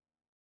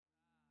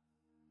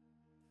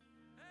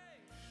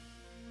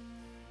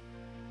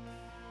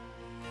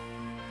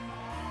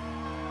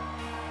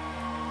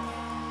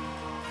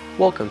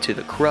Welcome to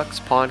the Crux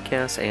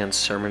Podcast and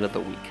Sermon of the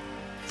Week.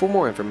 For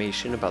more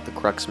information about the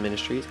Crux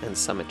Ministries and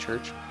Summit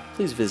Church,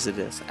 please visit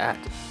us at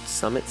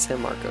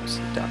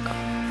summitsanmarcos.com.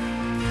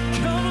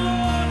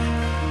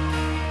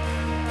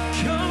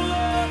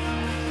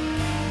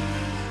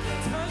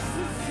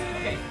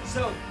 Okay,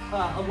 so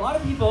a lot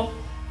of people,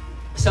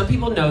 some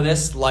people know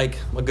this, like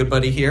my good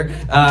buddy here,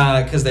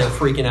 because they're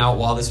freaking out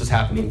while this was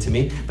happening to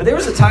me. But there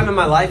was a time in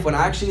my life when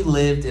I actually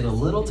lived in a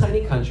little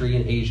tiny country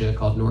in Asia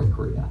called North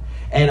Korea.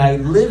 And I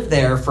lived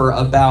there for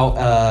about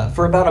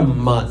a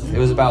month. It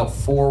was about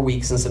 4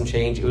 weeks and some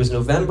change. It was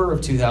November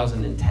of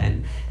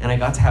 2010. And I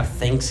got to have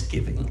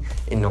Thanksgiving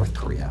in North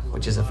Korea,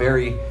 which is a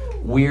very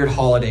weird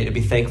holiday to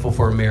be thankful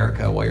for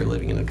America while you're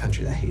living in a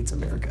country that hates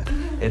America.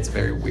 It's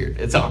very weird.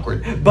 It's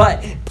awkward.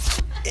 But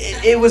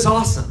it was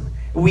awesome.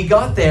 We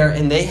got there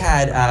and they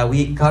had,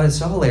 it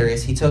so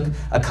hilarious. He took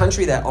a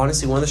country that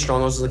honestly, one of the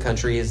strongholds of the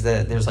country is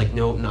that there's like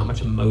not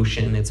much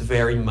emotion. It's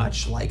very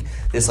much like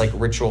this like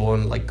ritual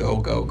and like go,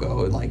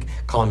 like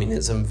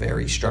communism,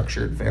 very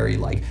structured, very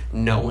like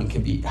no one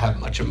can have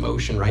much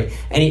emotion, right?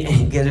 And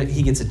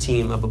he gets a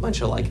team of a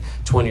bunch of like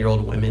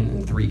 20-year-old women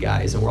and 3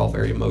 guys, and we're all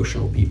very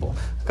emotional people.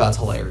 God's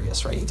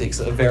hilarious, right? He takes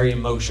a very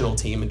emotional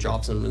team and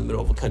drops them in the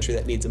middle of a country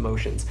that needs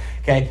emotions,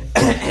 okay?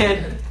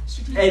 and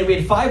we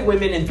had 5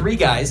 women and 3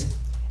 guys.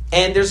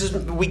 And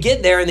we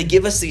get there and they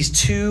give us these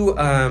 2,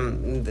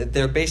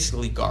 they're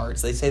basically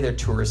guards. They say they're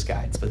tourist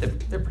guides, but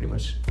they're pretty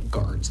much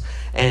guards.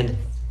 And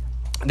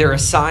they're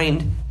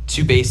assigned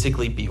to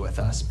basically be with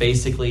us,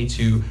 basically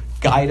to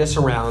guide us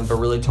around, but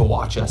really to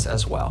watch us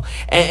as well.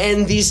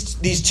 And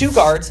these 2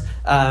 guards,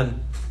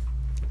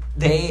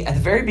 they, at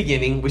the very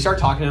beginning, we start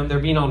talking to them. They're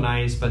being all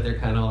nice, but they're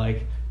kind of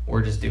like,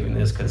 we're just doing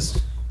this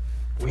because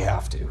we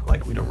have to.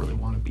 Like, we don't really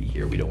want to be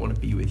here. We don't want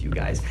to be with you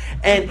guys.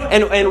 And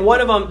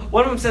one of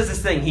them says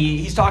this thing.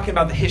 He's talking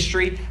about the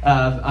history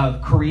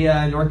of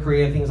Korea, North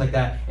Korea, things like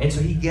that. And so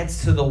he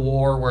gets to the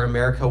war where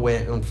America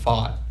went and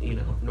fought,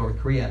 North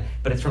Korea.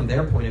 But it's from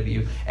their point of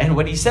view. And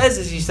what he says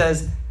is, he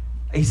says,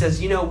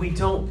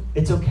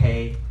 it's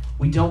okay.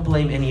 We don't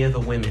blame any of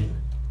the women.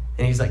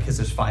 And he's like, because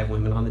there's 5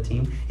 women on the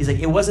team. He's like,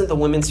 it wasn't the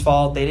women's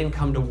fault. They didn't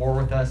come to war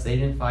with us. They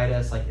didn't fight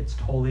us. Like, it's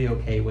totally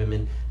okay,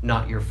 women.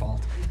 Not your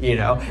fault,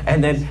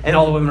 And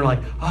all the women are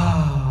like,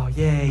 oh,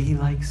 yay, he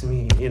likes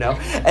me,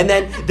 And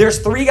then there's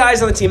 3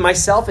 guys on the team,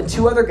 myself and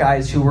 2 other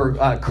guys who were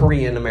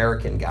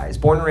Korean-American guys,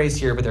 born and raised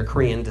here, but they're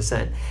Korean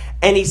descent.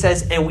 And he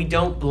says, and we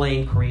don't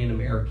blame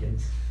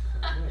Korean-Americans.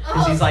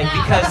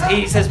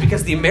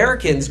 Because the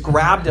Americans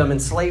grabbed them,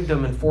 enslaved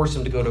them, and forced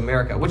them to go to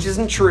America, which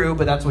isn't true,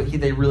 but that's what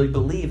they really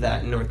believe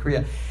that in North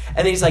Korea.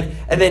 And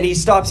then he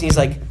stops and he's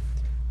like,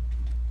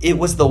 it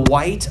was the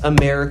white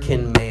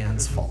American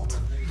man's fault.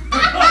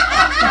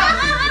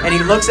 And he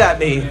looks at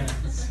me,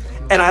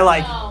 and I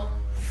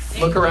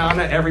look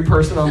around at every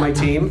person on my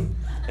team,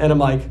 and I'm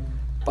like,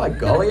 by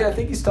golly, I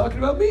think he's talking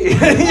about me.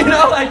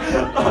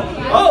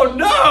 Oh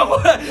no,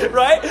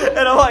 right?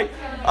 And I'm like,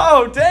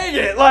 oh, dang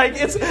it.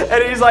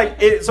 And he's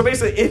like, so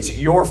basically, it's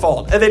your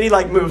fault. And then he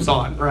moves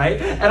on, right?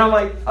 And I'm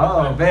like,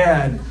 oh,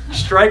 man,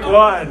 strike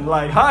 1.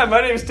 Hi,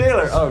 my name's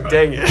Taylor. Oh,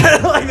 dang it.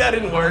 That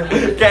didn't work.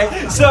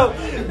 Okay. So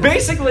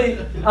basically,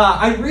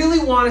 I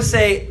really want to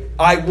say,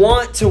 I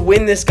want to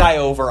win this guy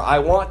over. I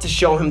want to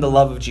show him the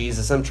love of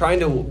Jesus. I'm trying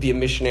to be a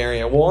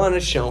missionary. I want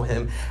to show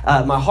him.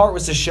 My heart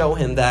was to show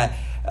him that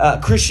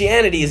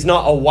Christianity is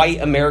not a white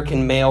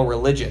American male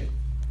religion.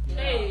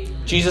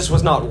 Jesus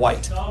was not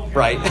white,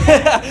 right?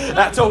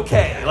 That's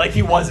okay.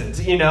 He wasn't,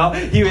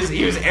 He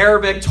was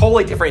Arabic,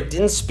 totally different,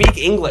 didn't speak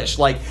English.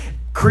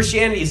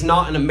 Christianity is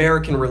not an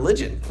American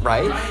religion,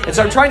 right? And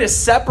so I'm trying to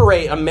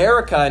separate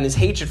America and his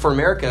hatred for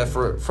America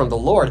from the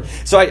Lord.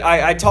 So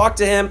I talk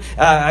to him.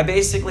 I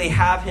basically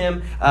have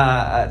him.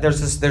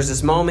 There's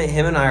this moment.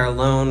 Him and I are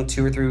alone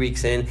 2 or 3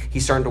 weeks in.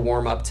 He's starting to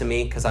warm up to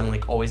me because I'm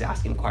always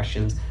asking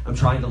questions. I'm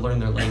trying to learn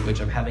their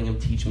language. I'm having him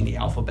teach me the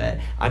alphabet.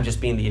 I'm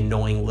just being the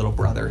annoying little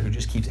brother who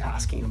just keeps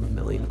asking him a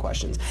million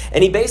questions.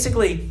 And he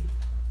basically,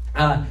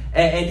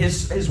 and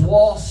his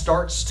wall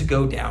starts to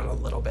go down a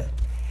little bit.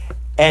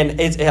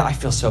 And I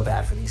feel so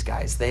bad for these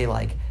guys. They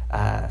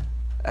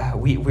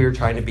we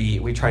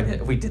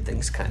did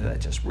things kind of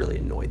that just really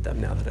annoyed them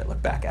now that I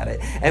look back at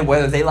it. And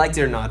whether they liked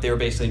it or not, they were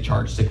basically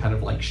charged to kind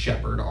of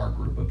shepherd our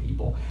group of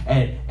people.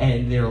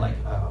 And they were like,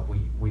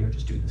 we are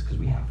just doing this because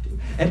we have to.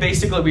 And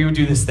basically we would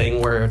do this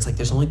thing where it's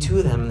there's only 2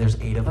 of them and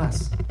there's 8 of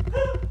us.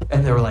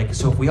 And they were like,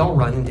 so if we all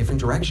run in different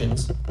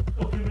directions,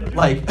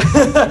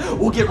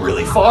 we'll get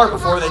really far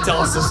before they tell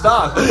us to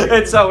stop.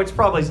 And so, which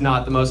probably is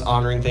not the most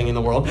honoring thing in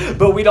the world,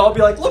 but we'd all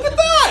be like, look at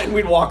that! And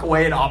we'd walk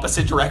away in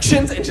opposite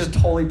directions and just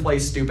totally play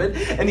stupid.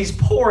 And these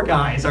poor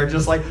guys are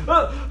just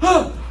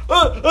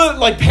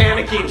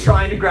panicking,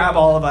 trying to grab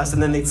all of us.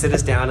 And then they'd sit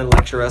us down and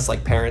lecture us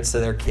like parents to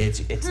their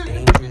kids. It's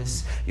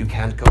dangerous. You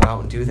can't go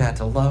out and do that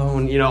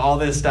alone. All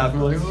this stuff.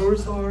 And we're like, oh, we're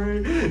sorry.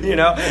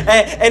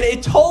 And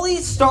it totally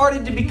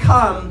started to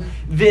become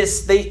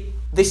this, they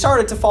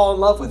started to fall in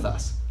love with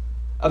us.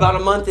 About a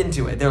month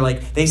into it,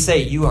 they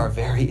say, you are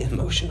very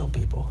emotional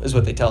people, is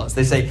what they tell us.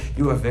 They say,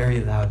 you are very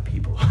loud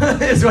people,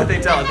 is what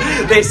they tell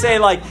us. They say,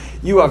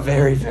 you are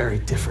very, very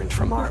different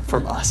from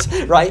us,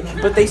 right?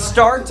 But they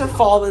start to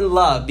fall in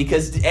love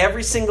because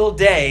every single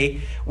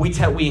day we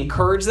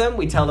encourage them,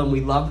 we tell them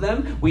we love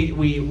them,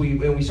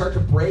 we start to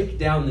break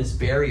down this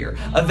barrier.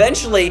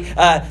 Eventually,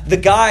 the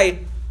guy,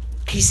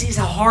 he sees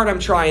how hard I'm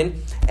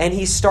trying, and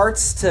he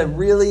starts to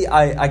really,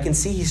 I can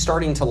see he's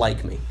starting to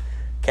like me,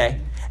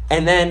 okay?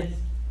 And then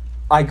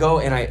I go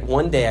and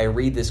one day I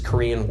read this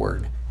Korean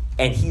word,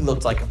 and he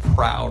looked like a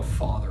proud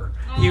father.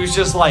 He was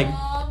just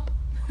and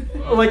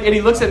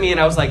he looks at me, and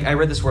I was like, I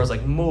read this word, I was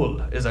like,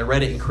 mul, as I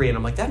read it in Korean.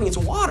 I'm like, that means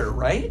water,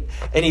 right?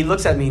 And he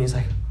looks at me, and he's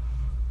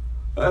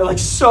like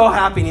so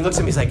happy, and he looks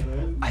at me, he's like,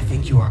 I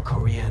think you are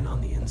Korean on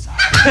the inside.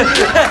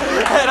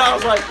 And I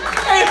was like,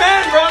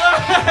 amen,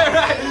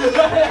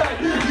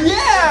 brother.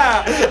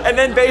 Yeah. And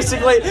then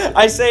basically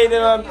I say to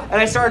him, and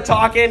I start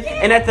talking,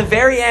 and at the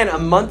very end, a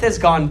month has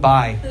gone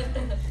by.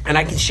 And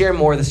I can share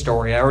more of the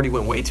story. I already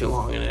went way too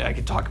long, and I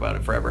could talk about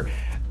it forever.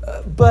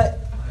 But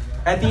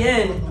at the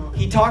end,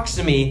 he talks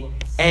to me,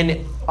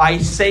 and I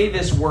say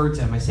this word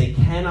to him. I say,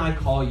 can I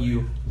call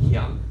you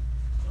Hyung?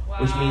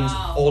 Which means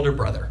older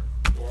brother.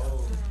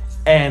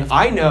 And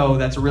I know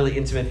that's a really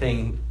intimate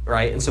thing,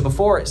 right? And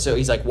so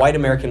he's like, white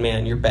American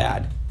man, you're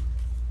bad.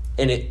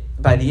 And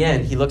by the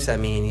end, he looks at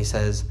me, and he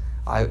says,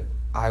 I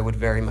would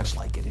very much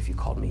like it if you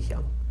called me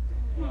Hyung.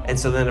 And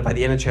so then by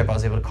the end of the trip, I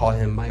was able to call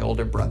him my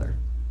older brother.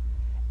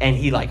 And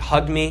he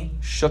hugged me,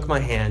 shook my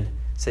hand,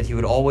 said he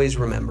would always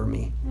remember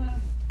me.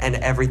 And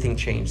everything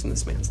changed in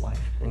this man's life.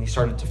 And he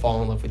started to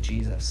fall in love with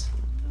Jesus.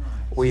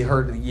 We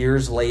heard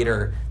years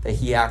later that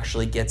he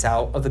actually gets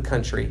out of the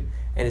country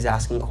and is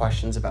asking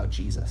questions about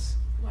Jesus.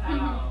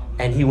 Wow.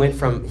 And he went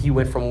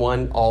from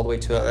one all the way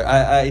to the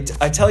other.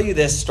 I tell you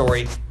this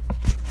story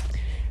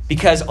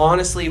because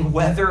honestly,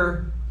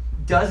 weather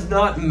does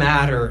not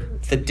matter.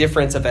 The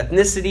difference of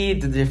ethnicity,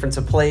 the difference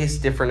of place,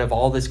 different of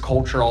all this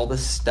culture, all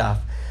this stuff.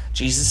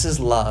 Jesus'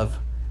 love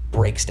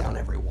breaks down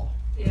every wall.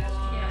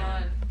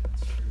 Yeah.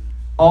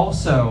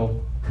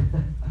 Also,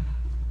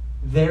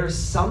 there's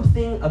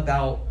something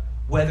about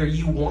whether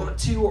you want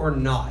to or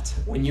not,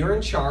 when you're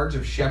in charge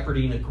of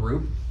shepherding a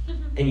group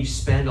and you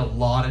spend a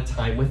lot of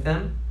time with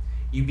them,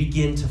 you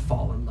begin to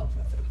fall in love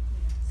with them.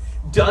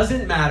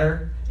 Doesn't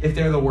matter if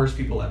they're the worst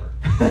people ever.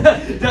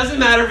 Doesn't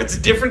matter if it's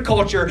a different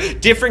culture,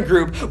 different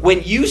group.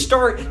 When you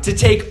start to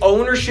take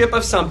ownership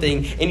of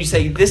something and you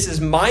say, this is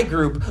my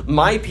group,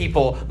 my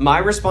people, my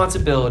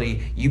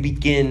responsibility, you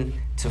begin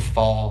to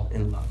fall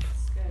in love.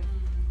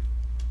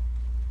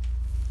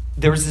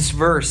 There was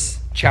this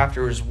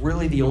chapter was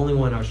really the only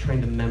one I was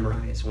trying to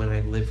memorize when I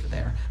lived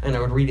there. And I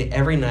would read it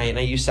every night.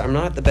 And I'm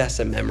not the best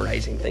at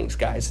memorizing things,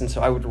 guys. And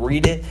so I would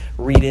read it,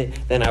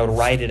 then I would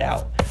write it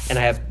out. And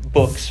I have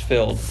books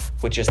filled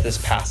with just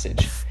this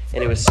passage.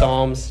 And it was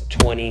Psalms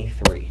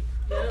 23.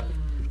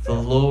 The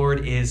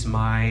Lord is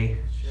my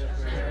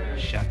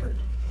shepherd.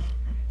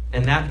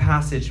 And that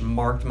passage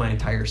marked my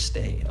entire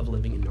stay of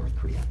living in North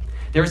Korea.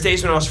 There was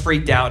days when I was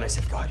freaked out and I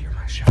said, God, you're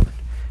my shepherd.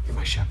 You're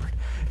my shepherd.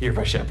 You're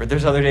my shepherd.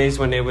 There's other days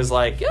when it was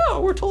like, yeah,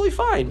 we're totally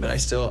fine, but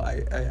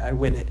I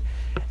win it.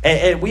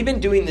 And we've been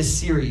doing this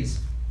series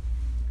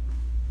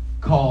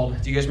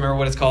called, do you guys remember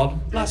what it's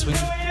called? Last week.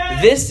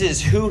 This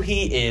is who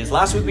he is.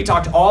 Last week we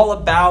talked all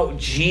about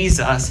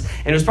Jesus,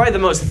 and it was probably the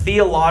most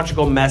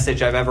theological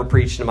message I've ever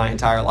preached in my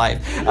entire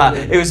life.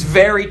 It was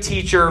very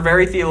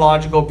very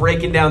theological,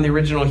 breaking down the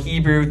original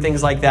Hebrew,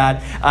 things like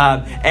that.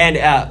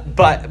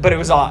 But it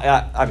was,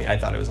 I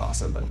thought it was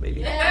awesome, but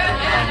maybe.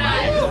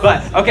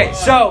 But, okay,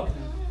 so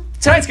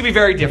tonight's going to be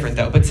very different,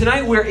 though. But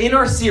tonight we're in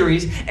our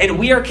series, and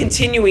we are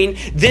continuing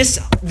this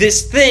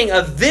thing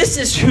of this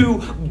is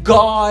who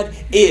God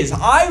is.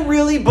 I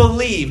really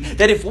believe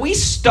that if we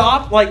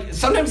stop,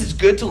 sometimes it's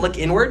good to look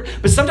inward,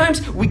 but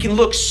sometimes we can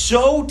look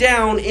so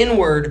down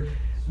inward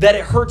that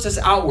it hurts us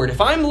outward.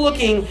 If I'm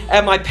looking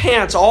at my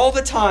pants all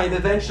the time,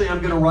 eventually I'm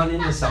going to run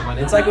into someone.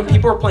 It's like when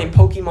people were playing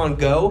Pokemon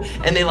Go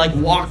and they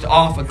walked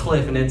off a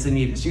cliff in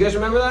Encinitas. You guys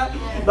remember that?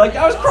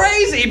 That was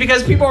crazy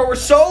because people were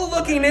so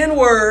looking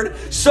inward,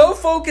 so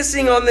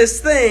focusing on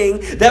this thing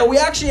that we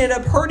actually end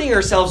up hurting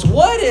ourselves.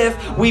 What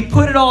if we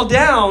put it all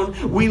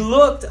down, we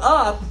looked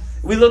up,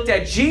 we looked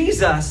at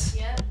Jesus?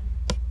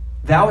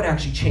 That would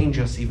actually change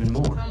us even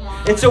more.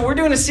 And so we're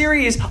doing a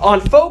series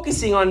on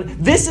focusing on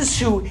this is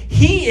who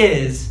he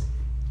is,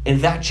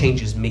 and that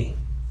changes me.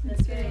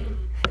 That's good.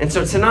 And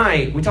so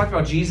tonight, we talked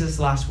about Jesus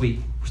last week.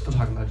 We're still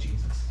talking about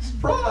Jesus.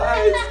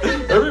 Surprise!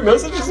 Every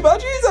message is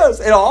about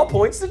Jesus. It all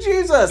points to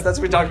Jesus. That's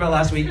what we talked about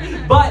last week.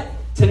 But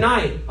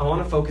tonight, I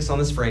want to focus on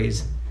this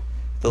phrase,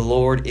 the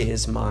Lord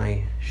is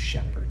my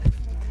shepherd.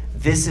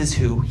 This is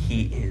who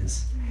he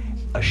is,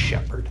 a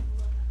shepherd.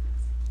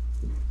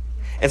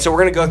 And so we're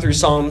going to go through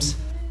Psalms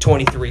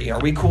 23. Are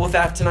we cool with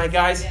that tonight,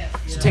 guys? Yeah.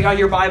 So take out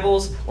your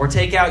Bibles or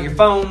take out your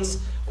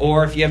phones.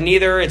 Or if you have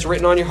neither, it's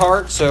written on your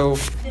heart. So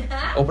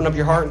open up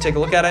your heart and take a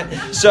look at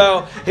it.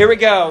 So here we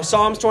go.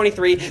 Psalms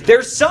 23.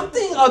 There's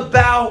something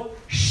about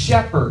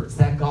shepherds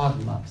that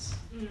God loves.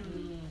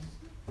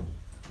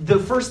 the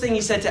first thing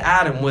he said to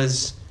Adam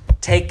was,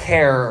 take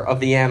care of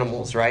the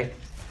animals, right?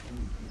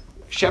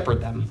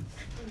 Shepherd them.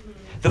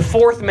 The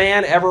fourth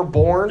man ever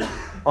born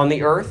on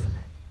the earth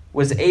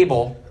was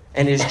Abel,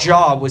 and his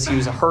job was he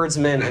was a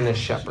herdsman and a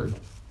shepherd.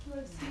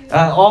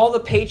 All the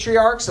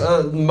patriarchs,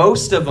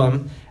 most of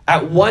them,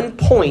 at one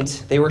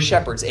point, they were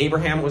shepherds.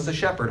 Abraham was a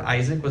shepherd.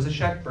 Isaac was a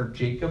shepherd.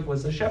 Jacob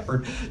was a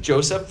shepherd.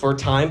 Joseph, for a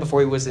time before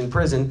he was in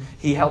prison,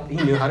 he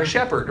knew how to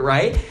shepherd,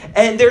 right?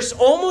 And there's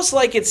almost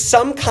like it's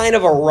some kind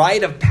of a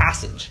rite of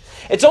passage.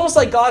 It's almost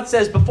like God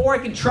says, before I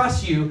can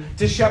trust you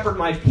to shepherd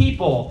my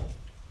people,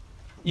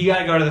 you got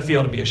to go to the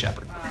field and be a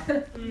shepherd.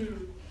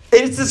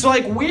 It's this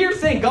like weird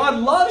thing. God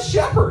loves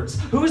shepherds.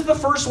 Who's the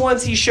first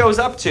ones he shows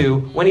up to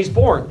when he's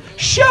born?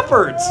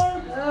 Shepherds.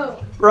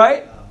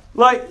 Right?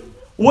 Like,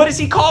 what does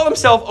he call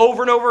himself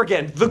over and over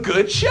again? The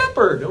Good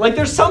Shepherd. Like,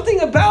 there's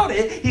something about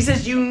it. He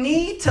says, you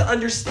need to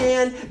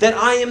understand that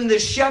I am the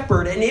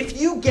shepherd. And if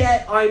you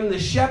get I'm the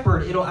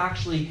shepherd, it'll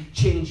actually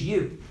change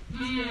you.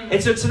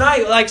 And so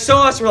tonight, like, so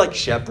us, we're like,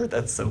 shepherd,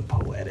 that's so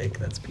poetic.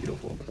 That's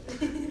beautiful.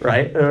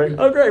 Right? Like,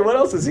 oh, great. What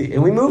else is he?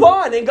 And we move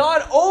on. And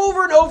God,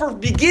 over and over,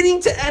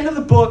 beginning to end of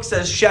the book,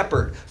 says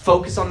shepherd.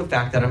 Focus on the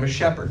fact that I'm a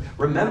shepherd.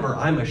 Remember,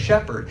 I'm a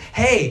shepherd.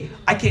 Hey,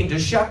 I came to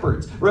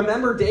shepherds.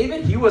 Remember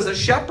David? He was a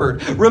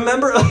shepherd.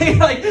 Remember,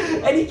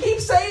 and he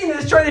keeps saying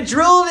this, trying to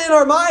drill it in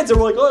our minds. And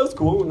we're like, oh, that's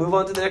cool. We'll move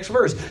on to the next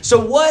verse.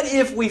 So what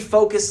if we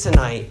focus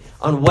tonight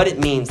on what it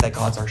means that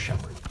God's our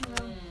shepherd?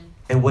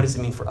 And what does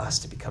it mean for us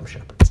to become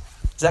shepherds?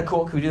 Is that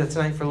cool? Can we do that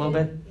tonight for a little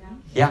bit?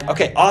 Yeah?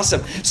 Okay,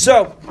 awesome.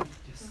 So,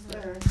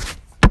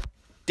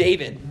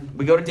 David.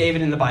 We go to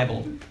David in the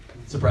Bible.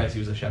 Surprise, he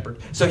was a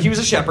shepherd. So he was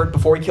a shepherd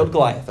before he killed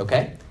Goliath,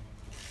 okay?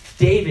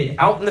 David,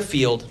 out in the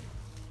field,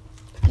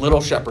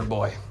 little shepherd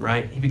boy,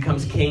 right? He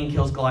becomes king,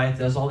 kills Goliath,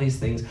 does all these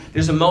things.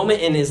 There's a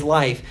moment in his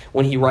life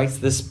when he writes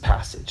this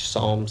passage,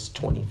 Psalms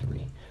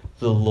 23.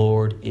 The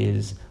Lord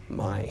is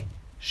my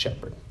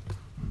shepherd.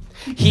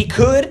 He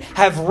could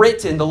have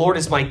written, the Lord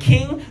is my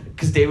king,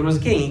 because David was a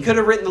king. He could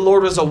have written, the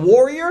Lord was a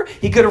warrior.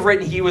 He could have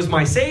written, he was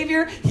my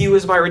savior. He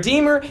was my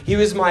redeemer. He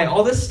was my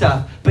all this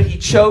stuff. But he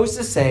chose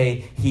to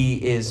say, he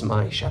is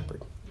my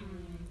shepherd.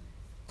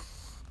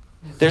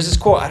 There's this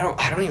quote. I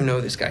don't even know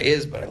who this guy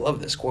is, but I love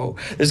this quote.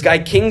 This guy,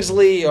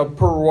 Kingsley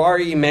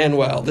Perwari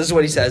Manuel. This is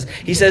what he says.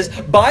 He says,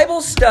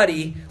 Bible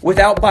study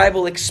without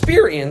Bible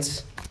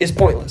experience is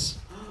pointless.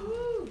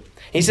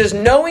 He says,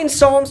 knowing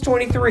Psalms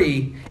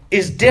 23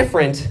 is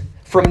different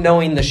from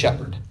knowing the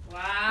shepherd.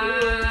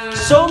 Wow.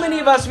 So many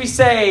of us, we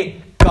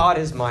say, God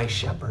is my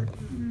shepherd.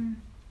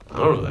 I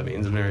don't know what that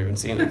means. I've never even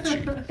seen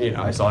it.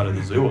 I saw it at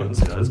the zoo once.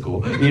 That's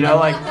cool. What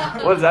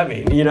does that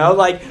mean?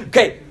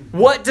 Okay,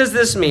 what does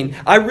this mean?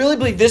 I really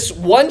believe this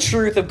one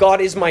truth of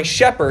God is my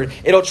shepherd.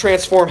 It'll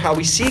transform how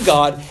we see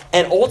God,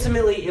 and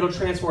ultimately it'll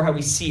transform how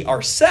we see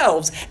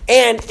ourselves,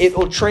 and it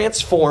will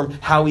transform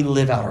how we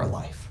live out our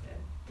life.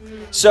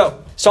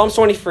 So, Psalms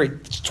 23.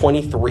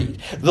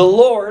 The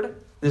Lord,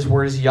 this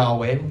word is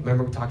Yahweh.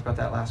 Remember we talked about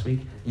that last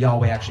week?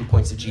 Yahweh actually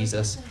points to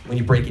Jesus. When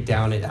you break it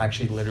down, it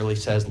actually literally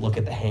says, look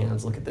at the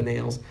hands, look at the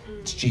nails.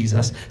 It's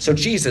Jesus. So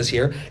Jesus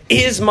here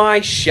is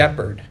my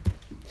shepherd.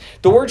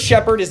 The word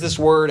shepherd is this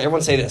word,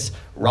 everyone say this,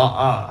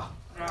 ra'ah.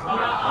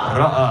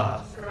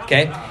 Ra'ah.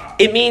 Okay?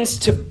 It means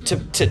to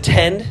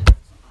tend,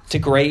 to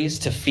graze,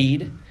 to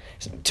feed,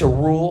 to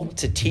rule,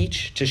 to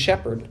teach, to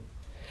shepherd.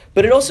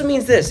 But it also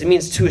means this. It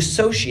means to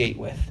associate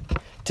with,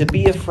 to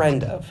be a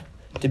friend of,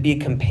 to be a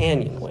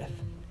companion with,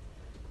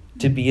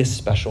 to be a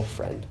special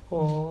friend.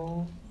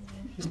 Oh,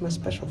 he's my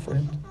special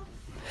friend.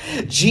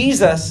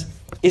 Jesus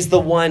is the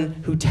one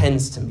who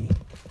tends to me.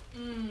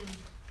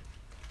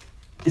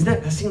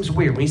 That seems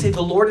weird. When you say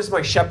the Lord is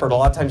my shepherd, a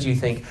lot of times you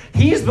think,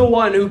 he's the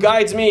one who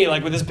guides me,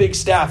 like with his big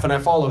staff, and I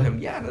follow him.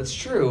 Yeah, that's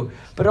true.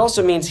 But it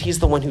also means he's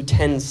the one who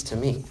tends to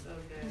me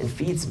and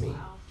feeds me.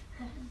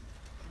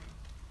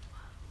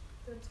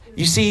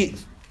 You see,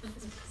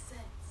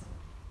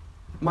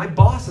 my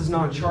boss is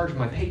not in charge of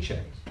my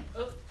paycheck.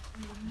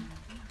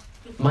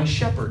 My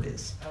shepherd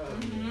is.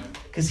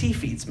 Because he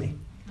feeds me.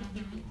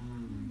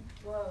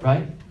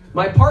 Right?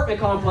 My apartment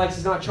complex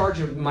is not in charge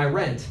of my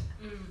rent.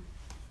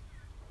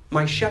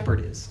 My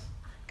shepherd is.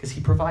 Because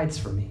he provides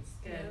for me.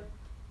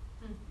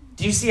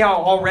 Do you see how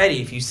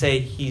already, if you say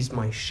he's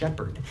my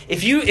shepherd,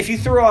 if you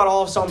threw out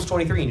all of Psalms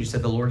 23 and you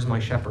said the Lord is my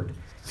shepherd,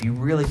 if you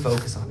really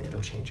focus on it,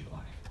 it'll change your life.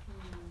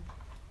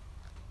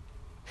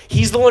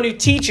 He's the one who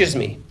teaches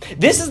me.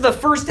 This is the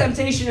first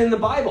temptation in the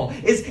Bible,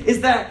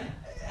 is that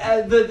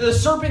the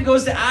serpent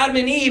goes to Adam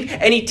and Eve,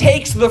 and he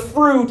takes the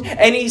fruit,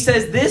 and he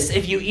says, this,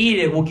 if you eat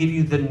it, will give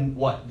you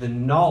the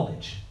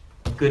knowledge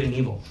of good and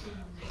evil.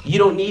 You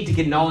don't need to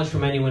get knowledge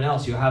from anyone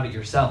else. You'll have it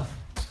yourself.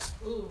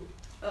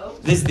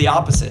 This is the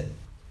opposite.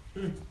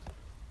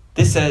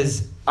 This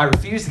says, I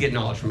refuse to get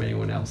knowledge from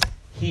anyone else.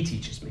 He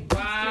teaches me.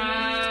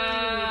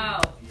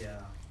 Wow.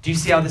 Do you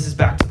see how this is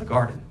back to the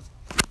garden?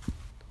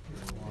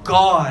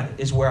 God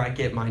is where I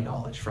get my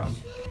knowledge from.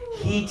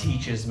 He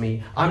teaches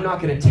me. I'm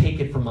not going to take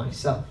it for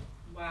myself.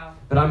 Wow.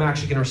 But I'm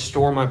actually going to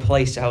restore my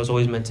place to how it was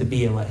always meant to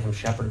be and let him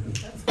shepherd me.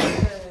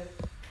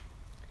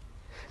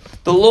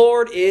 The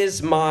Lord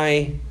is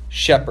my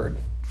shepherd.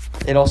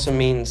 It also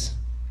means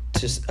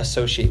to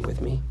associate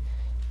with me,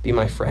 be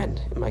my friend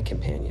and my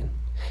companion.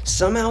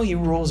 Somehow he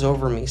rules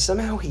over me.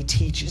 Somehow he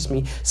teaches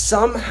me.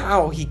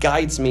 Somehow he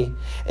guides me.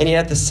 And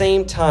yet at the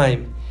same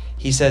time,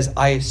 he says,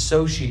 I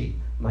associate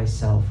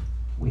myself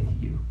with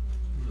you.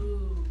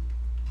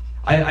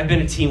 I've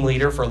been a team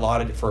leader for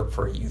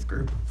for a youth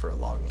group for a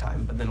long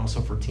time, but then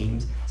also for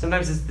teams.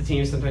 Sometimes it's the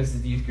team, sometimes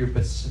it's the youth group,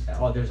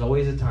 but there's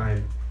always a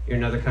time you're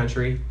in another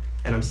country,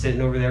 and I'm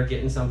sitting over there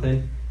getting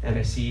something, and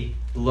I see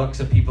looks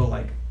of people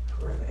like,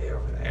 who are they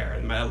over there?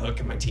 And I look,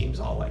 and my team's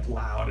all like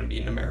loud and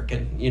being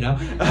American, you know?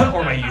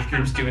 Or my youth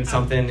group's doing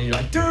something, and you're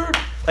like, dude.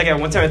 Like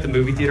one time at the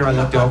movie theater, I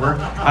looked over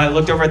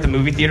at the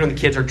movie theater, and the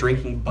kids are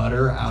drinking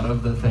butter out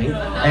of the thing.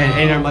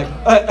 And I'm like,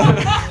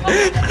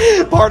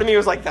 part of me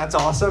was like, that's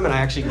awesome. And I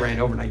actually ran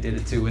over and I did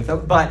it too with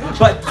them. But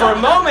for a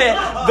moment,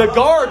 the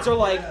guards are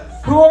like,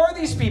 who are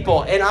these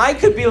people? And I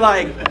could be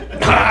like,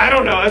 I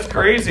don't know, that's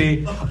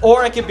crazy.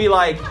 Or I could be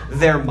like,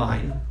 they're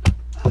mine.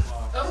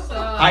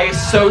 I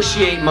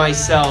associate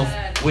myself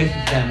with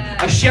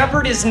them. A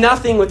shepherd is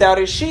nothing without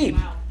his sheep.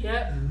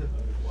 Yep.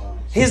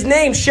 His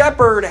name,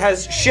 shepherd,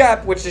 has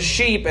shep, which is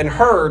sheep, and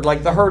herd,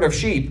 like the herd of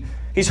sheep.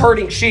 He's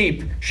herding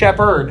sheep,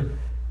 shepherd.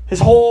 His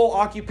whole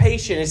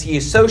occupation is he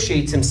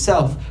associates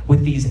himself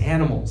with these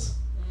animals.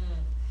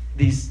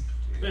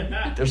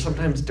 They're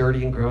sometimes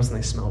dirty and gross and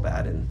they smell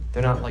bad, and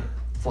they're not like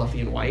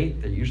fluffy and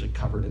white. They're usually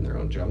covered in their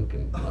own junk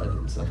and blood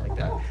and stuff like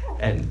that.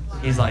 And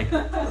he's like,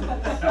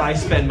 I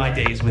spend my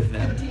days with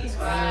them.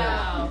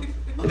 Wow.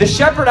 The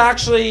shepherd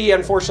actually,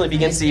 unfortunately,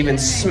 begins to even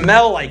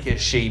smell like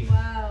his sheep.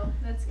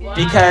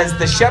 Because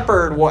the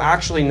shepherd will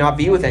actually not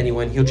be with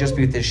anyone. He'll just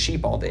be with his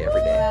sheep all day,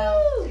 every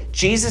day.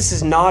 Jesus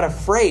is not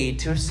afraid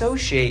to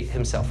associate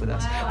himself with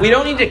us. We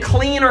don't need to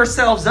clean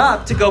ourselves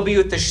up to go be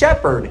with the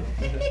shepherd.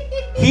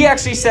 He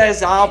actually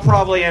says, I'll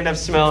probably end up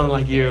smelling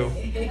like you.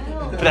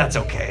 But that's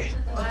okay.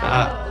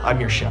 I'm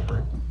your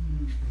shepherd.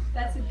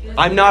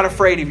 I'm not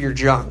afraid of your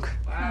junk.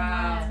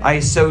 I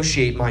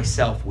associate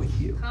myself with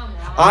you.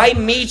 I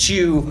meet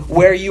you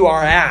where you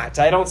are at.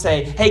 I don't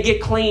say, hey,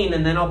 get clean,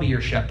 and then I'll be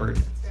your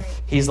shepherd.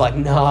 He's like,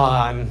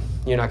 no,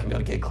 you're not going to be able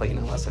to get clean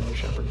unless I'm your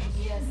shepherd.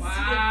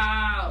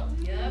 Wow.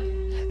 Yep.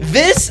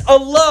 This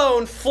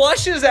alone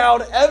flushes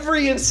out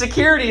every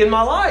insecurity in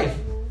my life.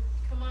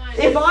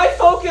 If I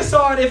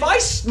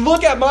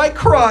look at my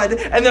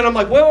crud and then I'm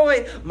like,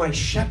 wait, my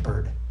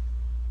shepherd.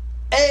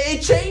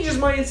 It changes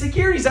my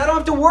insecurities. I don't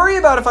have to worry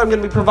about if I'm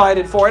going to be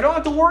provided for. I don't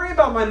have to worry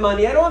about my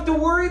money. I don't have to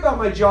worry about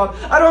my job.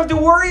 I don't have to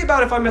worry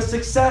about if I'm a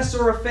success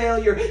or a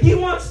failure. He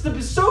wants to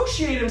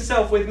associate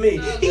himself with me.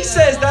 He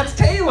says, that's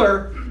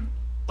Taylor.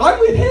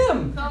 I'm with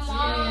him. Come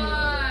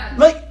on.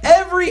 Like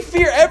every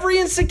fear, every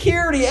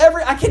insecurity,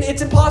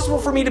 it's impossible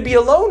for me to be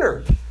a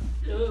loner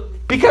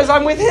because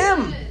I'm with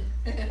him.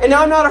 And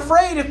now I'm not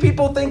afraid if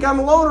people think I'm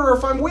a loner or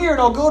if I'm weird.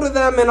 I'll go to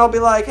them and I'll be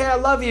like, hey, I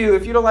love you.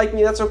 If you don't like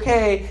me, that's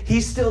okay. He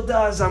still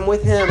does. I'm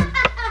with him.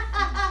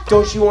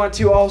 Don't you want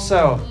to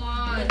also?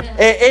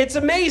 It's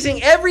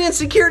amazing. Every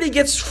insecurity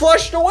gets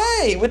flushed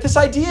away with this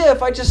idea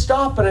if I just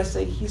stop and I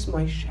say, he's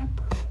my shepherd.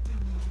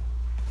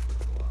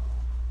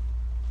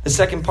 The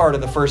second part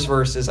of the first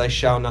verse is I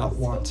shall not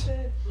want.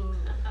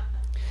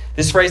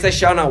 This phrase, I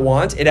shall not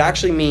want, it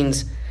actually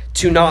means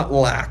to not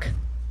lack.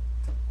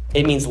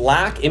 It means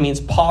lack, it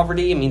means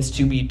poverty, it means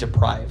to be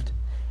deprived.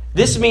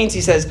 This means, he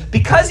says,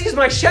 because he's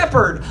my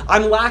shepherd,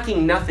 I'm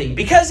lacking nothing.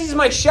 Because he's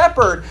my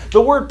shepherd,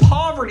 the word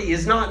poverty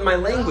is not in my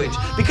language.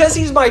 Because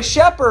he's my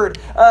shepherd,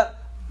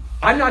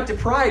 I'm not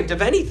deprived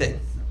of anything.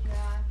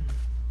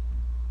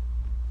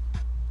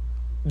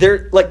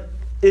 And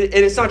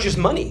it's not just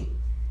money.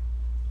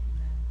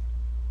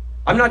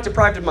 I'm not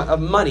deprived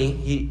of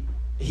money.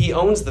 He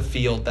owns the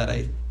field that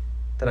I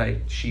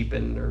sheep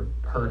in or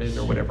herd in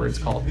or whatever it's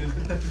called.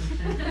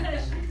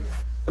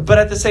 But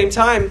at the same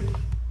time,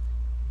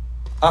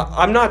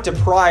 I'm not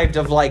deprived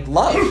of love.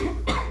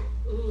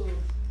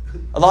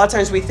 A lot of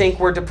times we think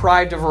we're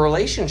deprived of a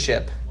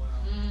relationship,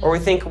 or we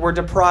think we're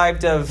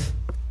deprived of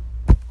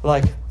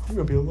I'm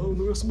gonna be alone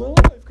the rest of my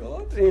life,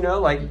 God.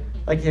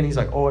 And he's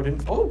like, crud, I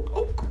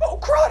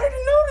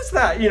didn't notice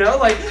that.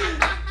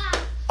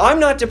 I'm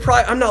not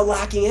deprived. I'm not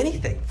lacking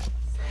anything.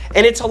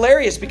 And it's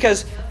hilarious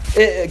because,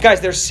 guys,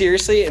 there's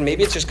seriously, and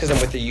maybe it's just because I'm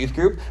with the youth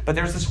group, but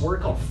there's this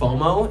word called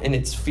FOMO, and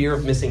it's fear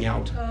of missing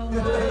out.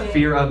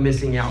 Fear of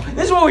missing out.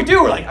 This is what we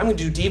do. We're like, I'm going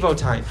to do Devo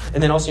time.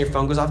 And then all of a sudden your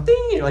phone goes off, ding,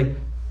 and you're like,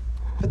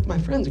 but my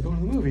friends are going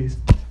to the movies.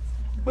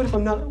 What if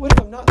I'm not in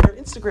their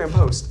Instagram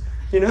post?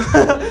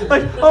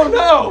 Oh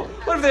no,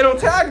 what if they don't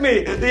tag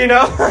me?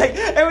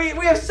 And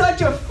we have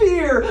such a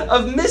fear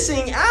of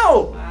missing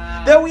out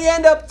that we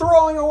end up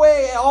throwing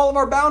away all of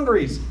our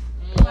boundaries.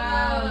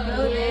 Wow.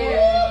 Go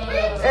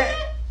there.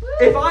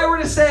 If I were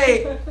to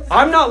say,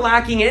 I'm not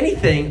lacking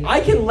anything,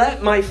 I can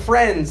let my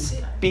friends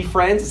be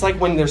friends. It's like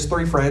when there's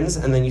 3 friends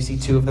and then you see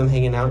 2 of them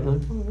hanging out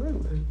and you're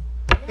like,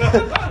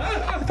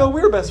 I thought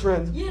we were best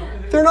friends. Yeah.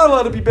 They're not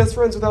allowed to be best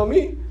friends without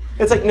me.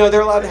 It's like, no,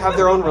 they're allowed to have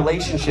their own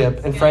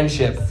relationship and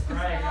friendship.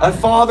 A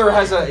father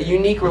has a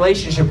unique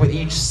relationship with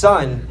each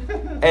son.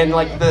 And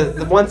like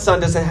the one son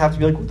doesn't have to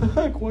be like, what the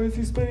heck? Why is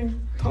he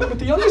spending time with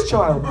the youngest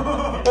child?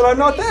 And I'm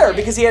not there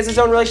because he has his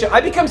own relationship.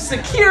 I become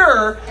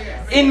secure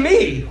in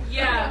me.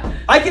 Yeah.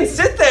 I can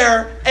sit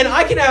there and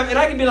I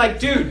can be like,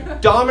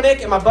 dude,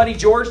 Dominic and my buddy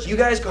George, you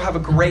guys go have a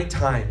great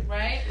time.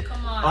 Right?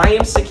 Come on. I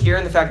am secure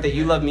in the fact that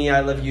you love me, I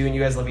love you, and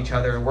you guys love each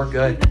other, and we're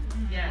good.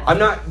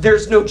 Yeah.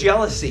 There's no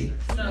jealousy.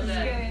 So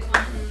good.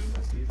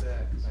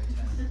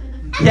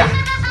 Yeah,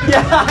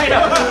 I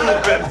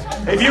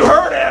know. If you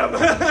heard him,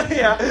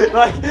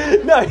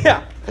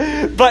 yeah.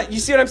 But you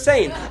see what I'm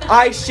saying?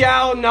 I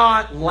shall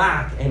not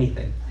lack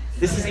anything.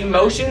 This is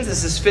emotions,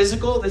 this is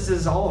physical, this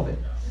is all of it.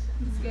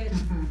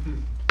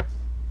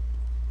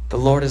 The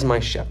Lord is my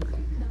shepherd.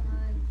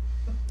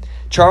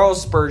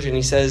 Charles Spurgeon,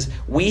 he says,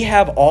 we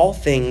have all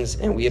things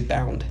and we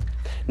abound.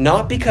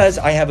 Not because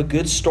I have a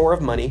good store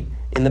of money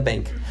in the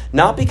bank,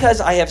 not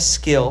because I have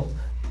skill,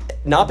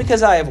 not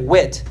because I have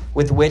wit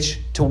with which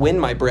to win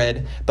my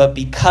bread, but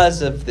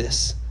because of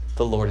this,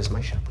 the Lord is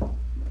my shepherd.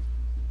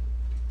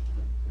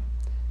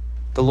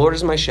 The Lord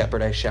is my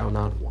shepherd, I shall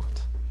not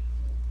want.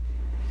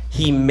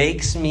 He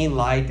makes me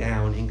lie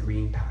down in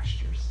green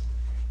pastures.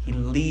 He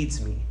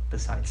leads me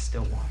beside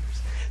still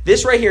waters.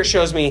 This right here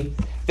shows me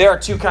there are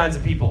two kinds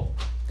of people.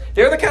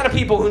 They're the kind of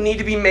people who need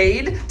to be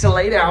made to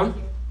lay down,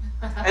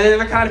 and then they're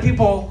the kind of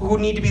people who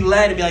need to be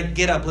led and be like,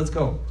 get up, let's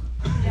go.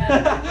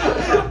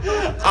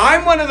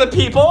 I'm one of the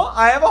people,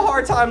 I have a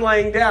hard time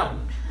laying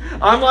down.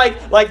 I'm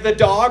like the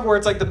dog where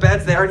it's like the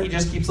bed's there and he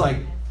just keeps like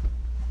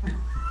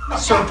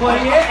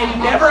circling it and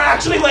he never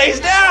actually lays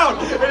down.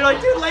 And you're like,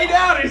 dude, lay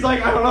down. And he's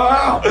like, I don't know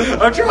how.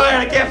 I'm trying,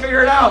 I can't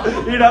figure it out.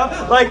 You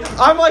know, like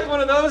I'm like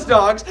one of those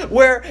dogs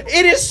where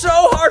it is so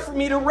hard for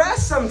me to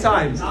rest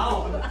sometimes.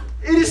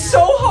 It is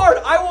so hard.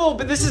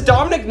 But this is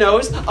Dominic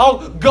knows.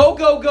 I'll go,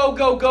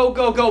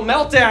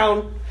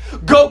 meltdown.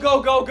 Go,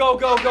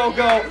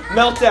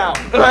 meltdown.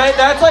 Right?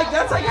 That's like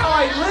how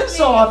I live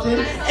so often,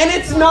 and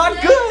it's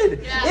not good.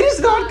 It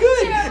is not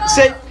good.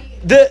 So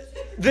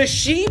the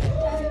sheep,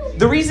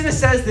 the reason it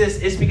says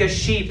this is because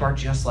sheep are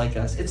just like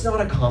us. It's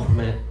not a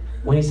compliment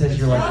when he says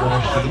you're like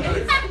little sheep.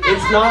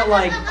 It's not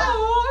like,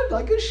 oh, I'm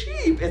like a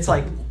sheep. It's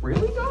like,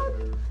 really, God?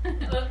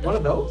 One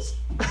of those?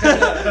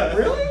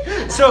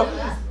 Really? So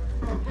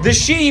the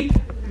sheep,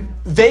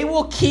 they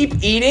will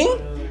keep eating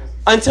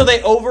until they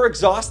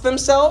overexhaust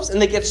themselves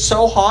and they get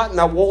so hot in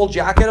that wool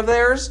jacket of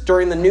theirs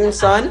during the noon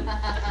sun,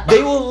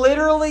 they will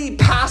literally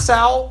pass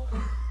out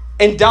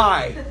and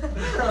die.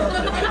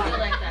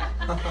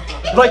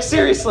 Like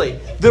seriously,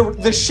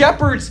 the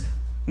shepherds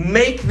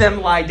make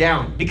them lie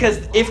down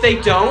because if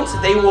they don't,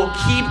 they will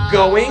keep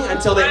going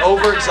until they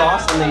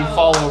overexhaust and they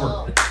fall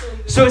over.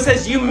 So it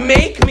says, you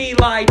make me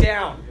lie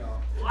down.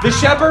 The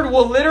shepherd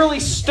will literally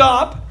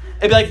stop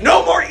and be like,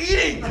 no more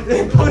eating.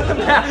 And put them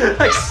down.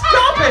 Like,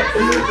 stop it.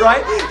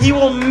 Right? He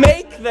will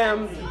make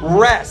them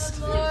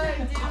rest.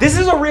 This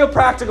is a real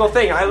practical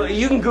thing.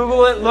 You can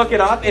Google it, look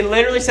it up. It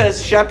literally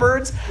says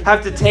shepherds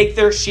have to take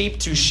their sheep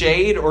to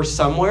shade or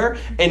somewhere.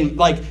 And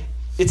like,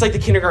 it's like the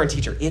kindergarten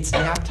teacher. It's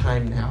nap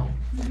time now.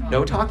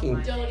 No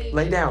talking.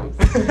 Lay down.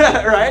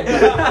 Right?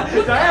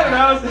 Diana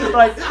knows.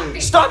 Like,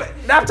 stop it.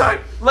 Nap time.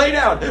 Lay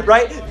down.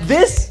 Right?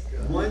 This.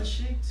 One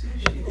sheep, two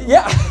sheep.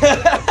 Yeah.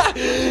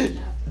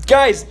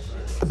 Guys,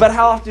 but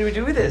how often do we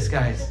do this,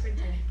 guys?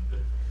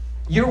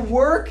 Your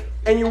work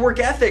and your work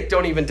ethic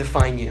don't even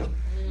define you.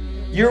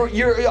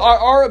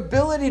 Our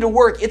ability to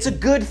work, it's a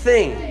good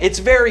thing. It's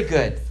very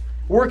good.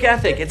 Work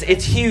ethic,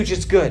 it's huge,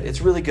 it's good,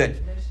 it's really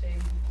good.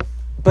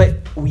 But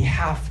we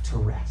have to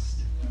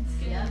rest.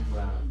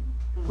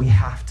 We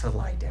have to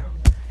lie down.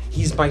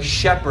 He's my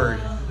shepherd,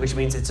 which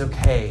means it's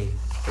okay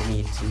for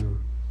me to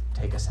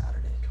take a Saturday.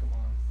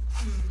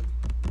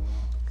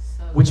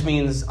 Which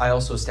means I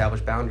also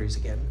establish boundaries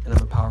again, and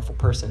I'm a powerful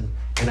person,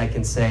 and I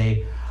can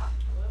say,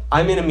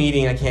 I'm in a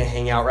meeting, I can't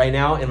hang out right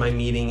now, and my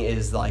meeting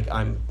is like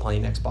I'm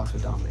playing Xbox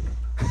with Dominic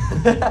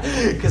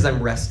because I'm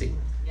resting.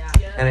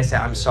 And I say,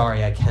 I'm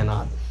sorry, I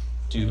cannot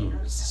do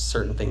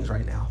certain things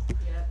right now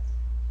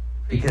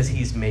because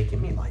he's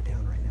making me lie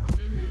down right now.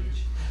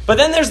 But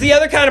then there's the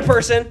other kind of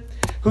person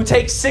who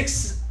takes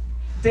 6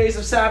 days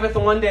of Sabbath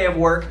and 1 day of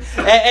work.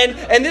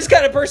 And this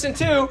kind of person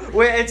too,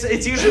 where it's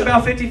usually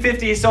about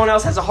 50-50. Someone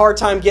else has a hard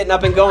time getting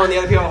up and going. The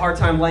other people have a hard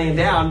time laying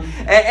down.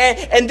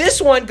 And this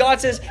one,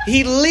 God says,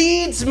 he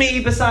leads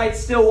me beside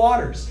still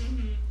waters.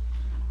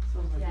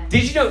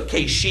 Did you know,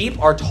 okay, sheep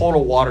are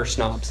total water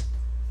snobs.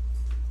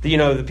 You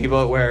know, the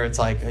people where it's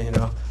like, you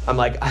know, I'm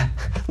like,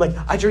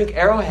 I drink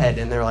Arrowhead.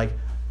 And they're like,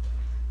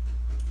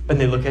 and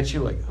they look at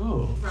you like,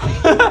 oh.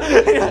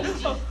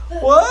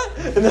 What?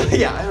 And they're like,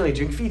 yeah, I only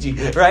drink Fiji,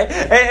 right?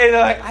 And they're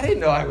like, I didn't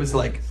know I was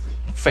like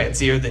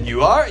fancier than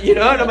you are, you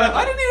know? And I'm like,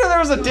 I didn't even know there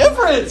was a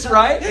difference,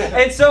 right?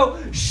 And so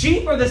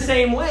sheep are the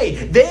same way.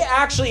 They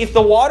actually, if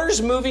the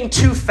water's moving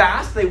too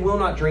fast, they will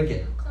not drink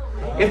it.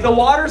 If the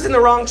water's in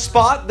the wrong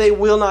spot, they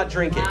will not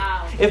drink it.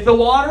 If the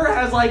water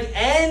has like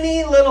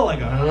any little,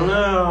 like, I don't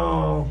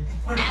know,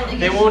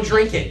 they won't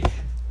drink it.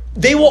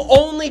 They will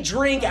only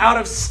drink out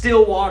of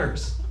still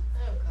waters.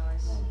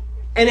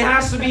 And it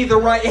has to be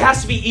it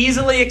has to be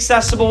easily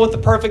accessible with the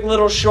perfect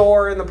little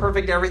shore and the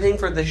perfect everything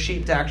for the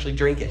sheep to actually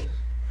drink it.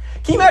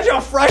 Can you imagine how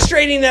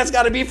frustrating that's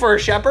got to be for a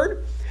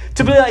shepherd?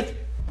 To be like,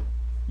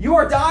 you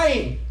are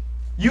dying.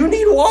 You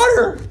need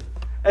water.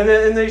 And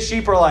then the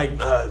sheep are like,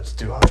 it's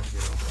too hard.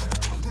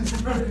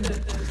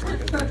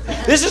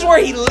 This is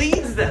where he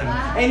leads them.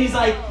 And he's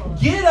like,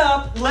 get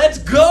up, let's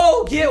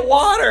go get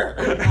water.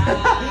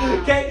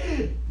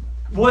 Okay?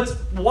 What's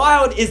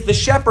wild is the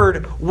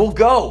shepherd will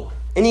go.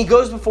 And he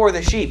goes before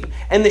the sheep.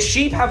 And the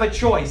sheep have a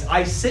choice.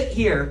 I sit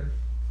here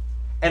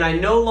and I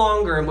no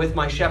longer am with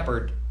my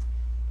shepherd,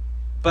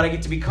 but I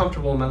get to be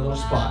comfortable in my little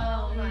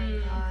spot. Oh my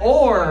God.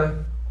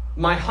 Or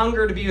my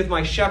hunger to be with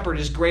my shepherd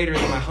is greater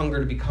than my hunger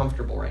to be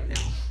comfortable right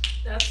now.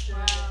 That's true.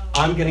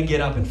 I'm going to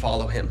get up and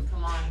follow him.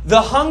 Come on.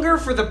 The hunger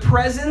for the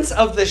presence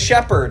of the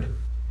shepherd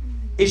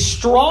is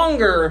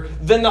stronger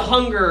than the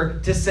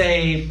hunger to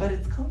say, but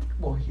it's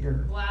comfortable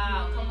here.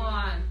 Wow, come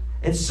on.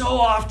 And so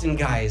often,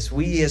 guys,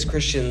 we as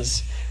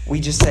Christians, we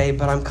just say,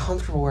 but I'm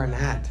comfortable where I'm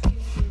at.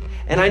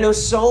 And I know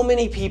so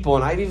many people,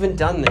 and I've even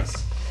done this,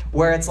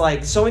 where it's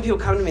like, so many people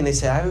come to me and they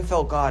say, I haven't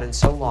felt God in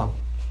so long.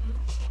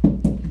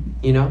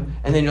 You know?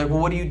 And then you're like,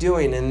 well, what are you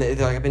doing? And they're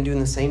like, I've been doing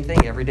the same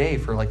thing every day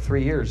for like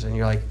 3 years. And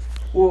you're like,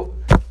 well,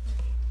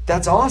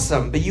 that's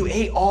awesome, but you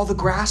ate all the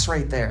grass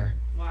right there.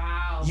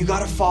 Wow. You got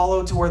to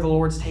follow to where the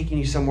Lord's taking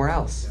you somewhere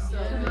else. So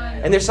good.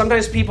 And there's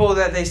sometimes people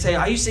that they say,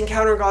 I used to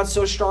encounter God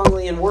so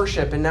strongly in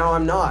worship, and now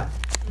I'm not.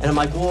 And I'm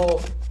like,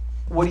 well,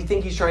 what do you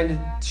think he's trying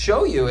to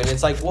show you? And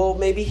it's like, well,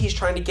 maybe he's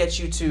trying to get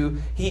you to,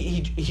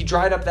 he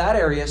dried up that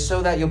area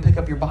so that you'll pick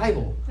up your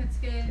Bible That's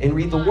good. and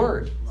read the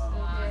Word. So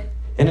good.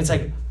 And it's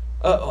like,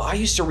 I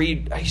used to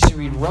read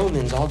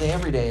Romans all day,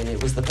 every day, and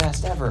it was the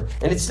best ever.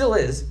 And it still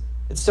is.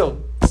 It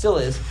still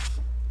is.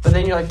 But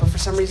then you're like, but for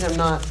some reason I'm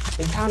not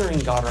encountering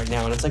God right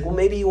now. And it's like, well,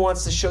 maybe he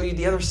wants to show you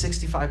the other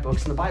 65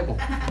 books in the Bible,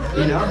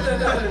 you know?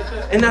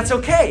 And that's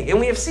okay. And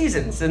we have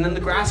seasons. And then the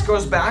grass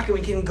grows back and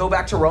we can go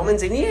back to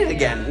Romans and eat it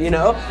again, you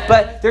know?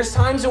 But there's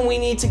times when we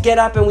need to get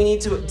up and we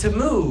need to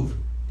move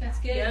That's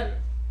good.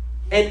 Yep.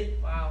 and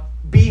Wow.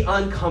 be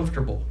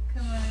uncomfortable.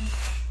 Come on.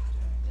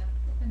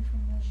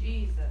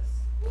 Jesus.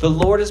 The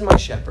Lord is my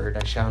shepherd,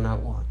 I shall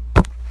not want.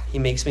 He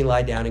makes me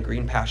lie down in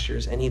green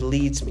pastures, and he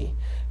leads me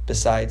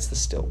besides the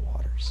still waters.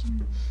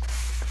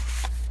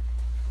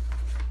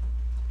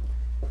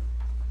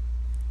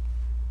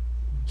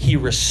 He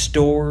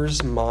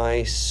restores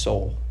my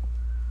soul.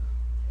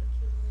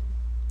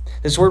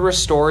 This word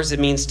restores, it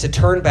means to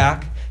turn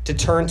back, to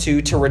turn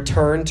to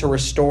return, to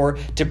restore,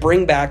 to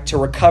bring back, to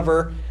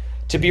recover,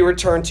 to be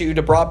returned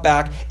to brought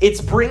back.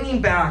 It's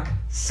bringing back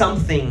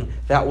something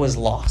that was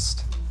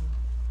lost.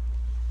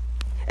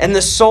 And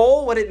the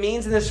soul, what it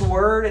means in this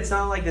word, it's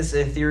not like this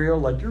ethereal,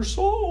 like your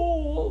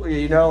soul,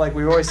 you know, like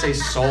we always say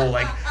soul,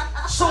 like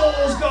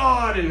soul's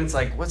God, and it's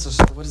like, what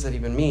does that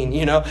even mean,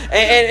 you know?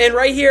 And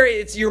right here,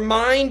 it's your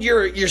mind,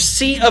 your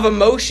seat of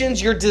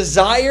emotions, your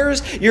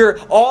desires, your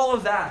all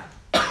of that.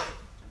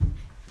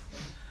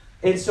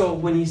 And so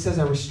when he says,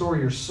 I restore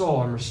your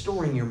soul, I'm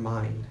restoring your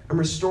mind. I'm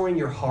restoring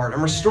your heart.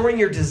 I'm restoring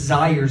your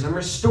desires. I'm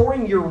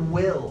restoring your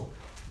will.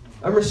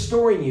 I'm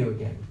restoring you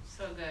again.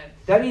 So good.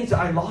 That means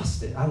I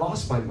lost it. I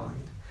lost my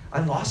mind. I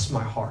lost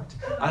my heart.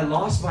 I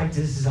lost my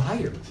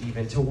desire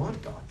even to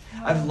want God.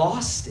 I've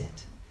lost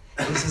it.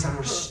 And he says, I'm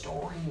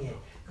restoring it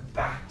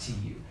back to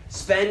you.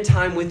 Spend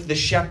time with the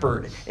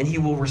shepherd, and he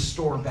will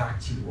restore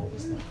back to you what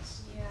was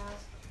lost. Yeah.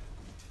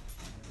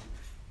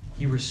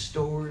 He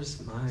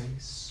restores my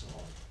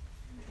soul.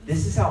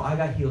 This is how I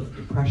got healed of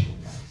depression,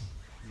 guys.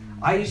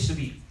 I used to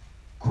be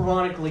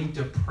chronically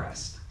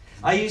depressed.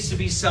 I used to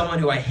be someone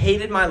who I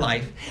hated my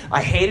life.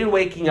 I hated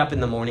waking up in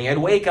the morning. I'd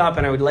wake up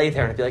and I would lay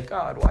there and I'd be like,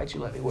 God, why'd you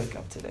let me wake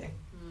up today?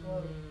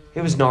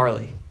 It was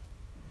gnarly.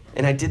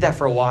 And I did that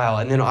for a while.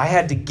 And then I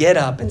had to get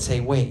up and say,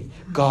 wait,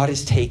 God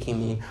is taking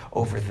me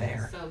over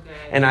there. So good.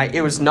 And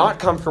it was not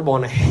comfortable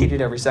and I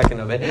hated every second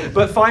of it.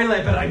 But finally,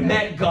 I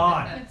met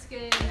God. That's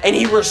good. And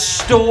he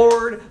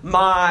restored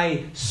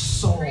my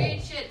soul.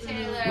 Preach it,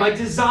 Taylor. My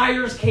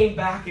desires came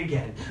back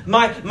again.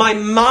 My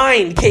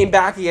mind came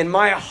back again.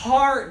 My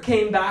heart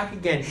came back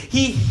again.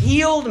 He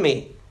healed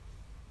me.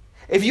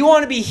 If you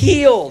want to be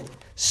healed,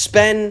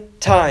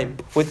 spend time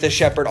with the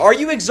shepherd. Are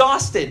you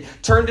exhausted?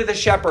 Turn to the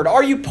shepherd.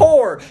 Are you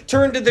poor?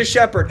 Turn to the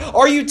shepherd.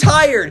 Are you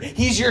tired?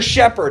 He's your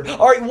shepherd.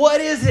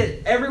 What is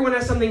it? Everyone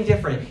has something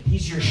different.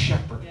 He's your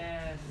shepherd.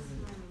 Yes.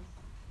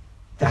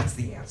 That's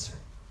the answer.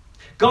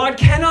 God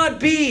cannot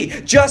be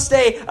just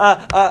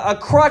a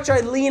crutch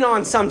I lean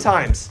on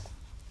sometimes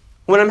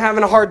when I'm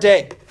having a hard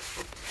day.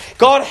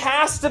 God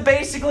has to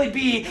basically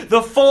be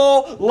the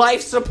full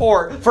life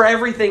support for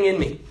everything in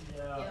me.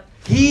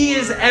 He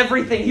is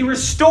everything. He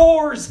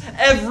restores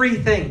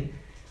everything.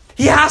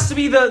 He has to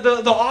be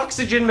the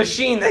oxygen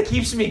machine that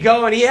keeps me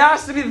going. He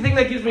has to be the thing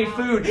that gives me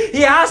food.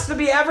 He has to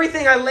be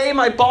everything I lay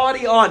my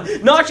body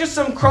on. Not just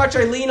some crutch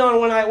I lean on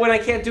when I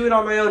can't do it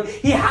on my own.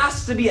 He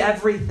has to be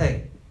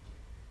everything.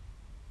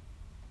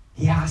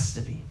 He has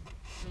to be.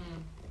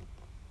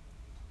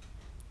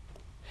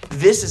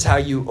 This is how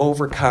you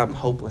overcome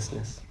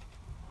hopelessness.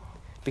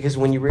 Because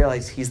when you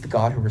realize he's the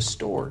God who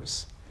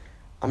restores,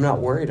 I'm not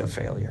worried of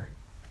failure.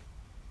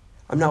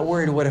 I'm not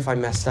worried what if I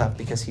messed up,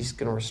 because he's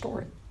going to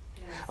restore it.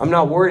 I'm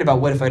not worried about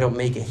what if I don't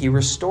make it. He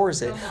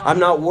restores it. I'm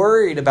not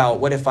worried about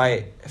what if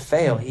I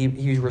fail.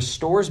 He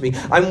restores me.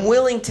 I'm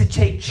willing to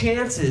take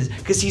chances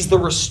because he's the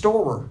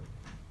restorer.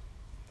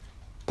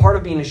 Part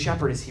of being a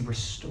shepherd is he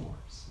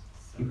restores.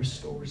 He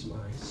restores my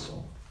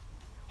soul.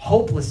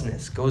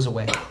 Hopelessness goes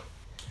away.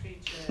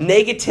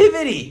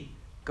 Negativity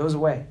goes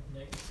away.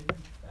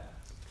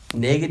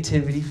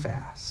 Negativity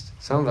fast.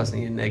 Some of us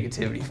need a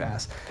negativity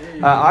fast.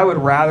 I would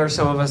rather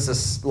some of us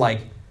just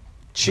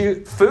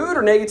choose food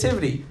or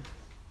negativity.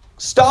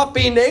 Stop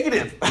being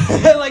negative.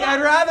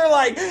 I'd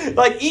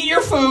rather eat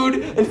your food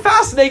and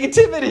fast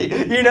negativity,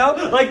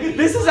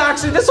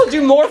 this will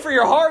do more for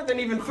your heart than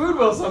even food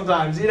will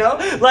sometimes,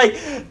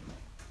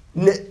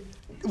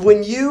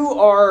 when you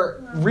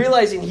are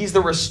realizing he's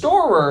the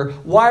restorer,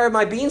 why am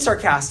I being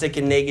sarcastic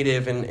and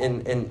negative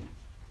and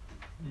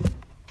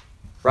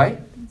right?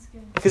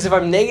 Because if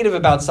I'm negative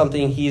about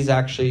something, he's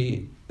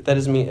actually,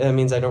 that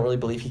means I don't really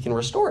believe he can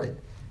restore it.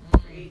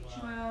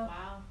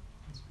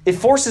 It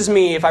forces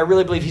me, if I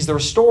really believe he's the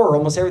restorer,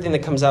 almost everything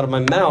that comes out of my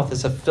mouth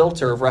is a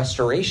filter of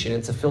restoration.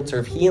 It's a filter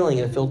of healing,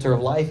 a filter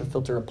of life, a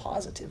filter of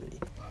positivity.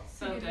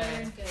 So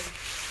good.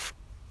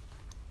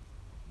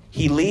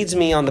 He leads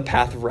me on the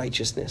path of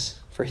righteousness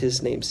for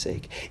his name's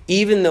sake.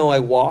 Even though I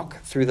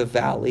walk through the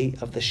valley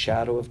of the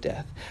shadow of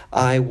death,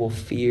 I will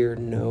fear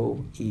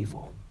no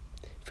evil,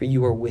 for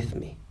you are with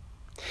me.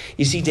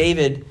 You see,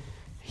 David,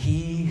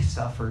 he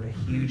suffered a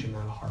huge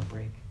amount of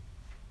heartbreak.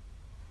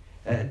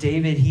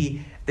 David,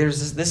 he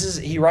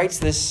writes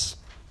this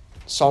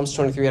Psalms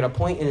 23 at a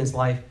point in his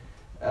life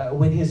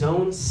when his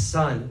own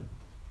son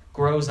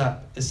grows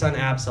up, his son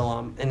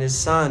Absalom, and his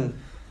son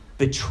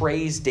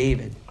betrays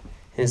David.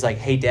 And is like,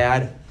 hey,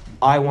 Dad,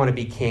 I want to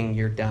be king.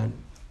 You're done.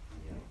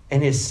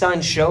 And his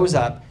son shows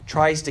up,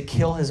 tries to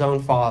kill his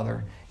own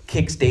father,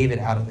 kicks David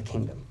out of the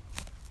kingdom.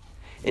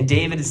 And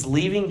David is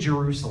leaving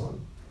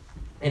Jerusalem.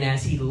 And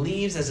as he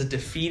leaves as a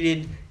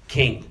defeated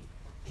king,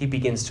 he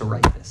begins to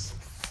write this.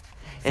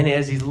 And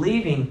as he's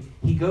leaving,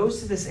 he goes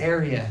to this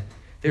area.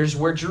 There's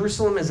where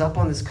Jerusalem is up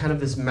on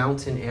this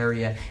mountain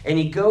area. And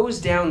he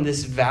goes down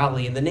this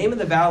valley. And the name of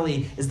the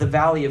valley is the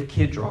Valley of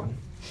Kidron.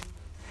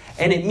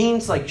 And it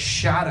means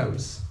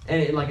shadows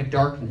and like a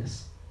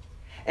darkness.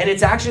 And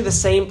it's actually the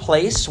same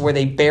place where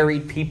they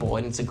buried people,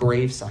 and it's a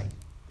grave site.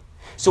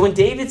 So when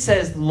David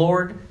says,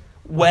 Lord,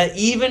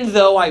 even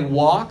though I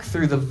walk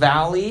through the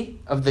valley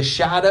of the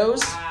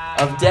shadows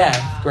of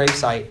death, grave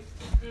site,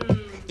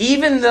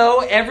 even though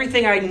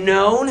everything I've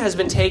known has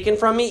been taken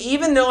from me,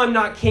 even though I'm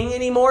not king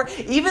anymore,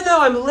 even though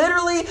I'm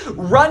literally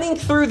running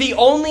through the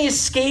only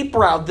escape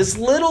route, this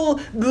little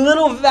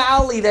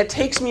valley that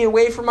takes me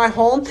away from my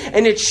home,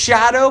 and it's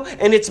shadow,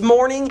 and it's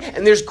morning,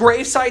 and there's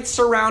grave sites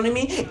surrounding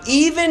me,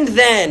 even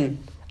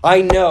then,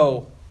 I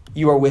know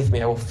you are with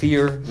me. I will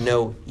fear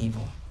no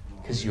evil,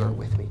 because you are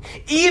with me.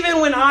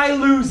 Even when I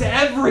lose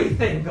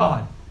everything,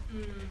 God,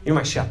 you're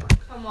my shepherd.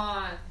 Come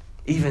on.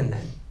 Even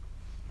then.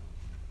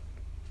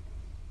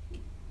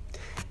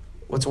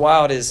 What's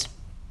wild is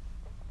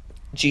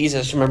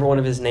Jesus, remember one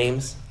of his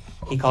names?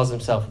 He calls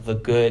himself the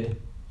Good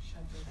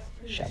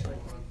Shepherd.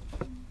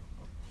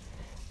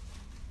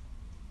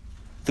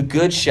 The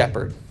Good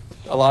Shepherd.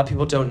 A lot of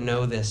people don't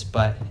know this,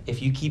 but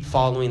if you keep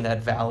following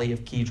that valley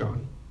of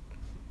Kidron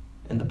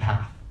and the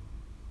path,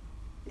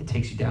 it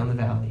takes you down the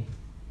valley,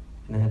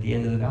 and then at the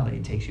end of the valley,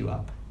 it takes you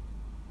up.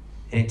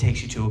 And it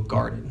takes you to a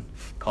garden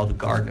called the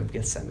Garden of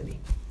Gethsemane.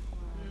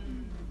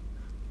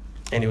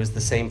 And it was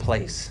the same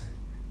place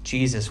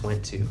Jesus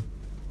went to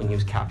when he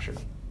was captured.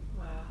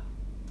 Wow.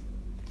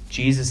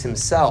 Jesus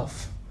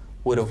himself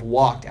would have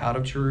walked out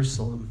of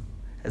Jerusalem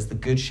as the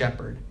Good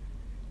Shepherd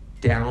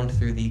down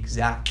through the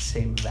exact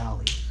same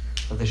valley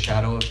of the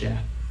shadow of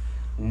death,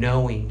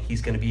 knowing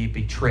he's going to be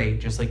betrayed,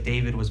 just like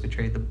David was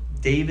betrayed.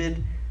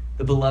 David,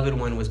 the beloved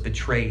one, was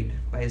betrayed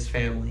by his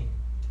family,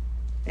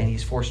 and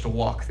he's forced to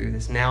walk through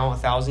this. Now,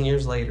 1,000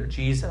 years later,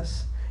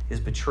 Jesus is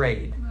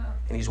betrayed,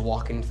 and he's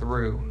walking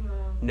through,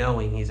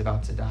 knowing he's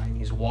about to die, and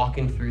he's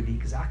walking through the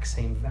exact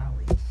same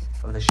valley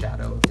of the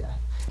shadow of death.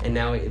 And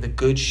now the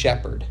Good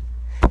Shepherd.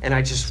 And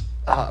I just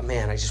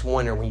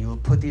wonder, when you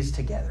put these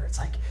together, it's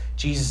like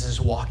Jesus is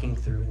walking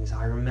through, and he's,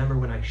 I remember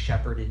when I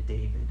shepherded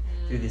David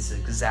through this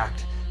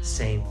exact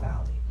same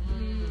valley.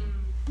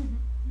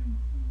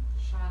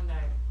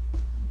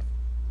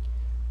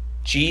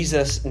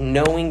 Jesus,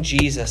 knowing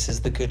Jesus is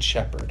the Good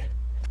Shepherd,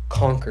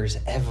 conquers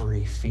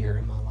every fear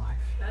in my life.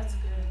 That's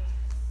good.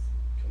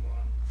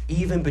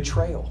 Even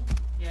betrayal.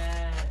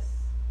 Yes.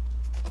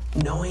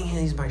 Knowing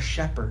he's my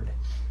shepherd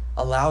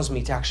allows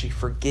me to actually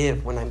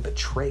forgive when I'm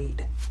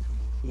betrayed,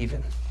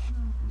 even.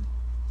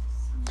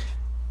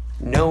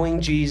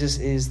 Knowing Jesus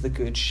is the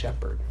Good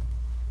Shepherd.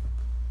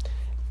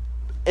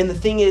 And the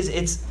thing is,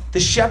 it's the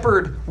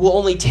shepherd will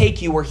only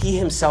take you where he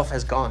himself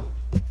has gone.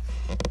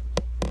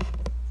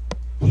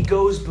 He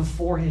goes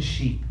before his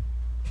sheep.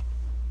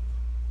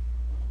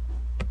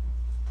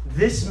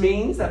 This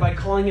means that by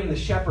calling him the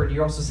shepherd,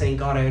 you're also saying,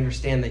 God, I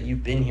understand that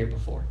you've been here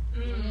before.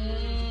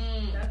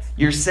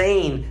 You're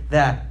saying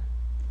that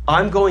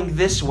I'm going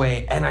this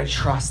way, and I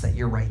trust that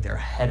you're right there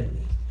ahead of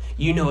me.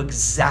 You know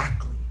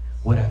exactly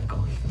what I've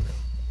gone through.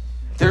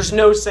 There's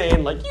no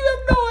saying, like, you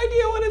have no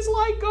idea what it's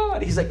like,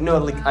 God. He's like, no,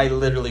 like, I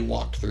literally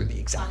walked through the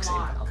exact same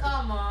valley.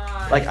 Come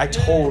on. Like, I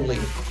totally,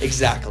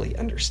 exactly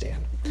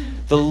understand.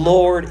 The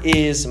Lord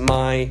is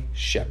my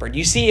shepherd.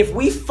 You see, if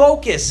we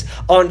focus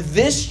on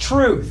this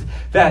truth,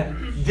 that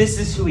this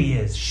is who he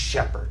is,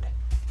 shepherd,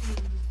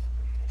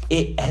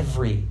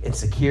 every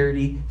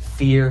insecurity,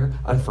 fear,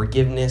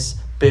 unforgiveness,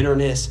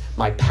 bitterness,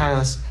 my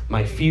past,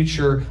 my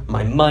future,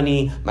 my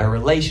money, my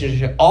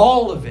relationship,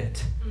 all of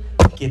it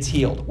gets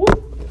healed. Woo,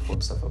 let me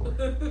flip stuff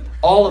over.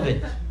 All of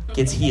it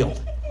gets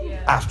healed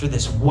after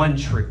this one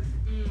truth.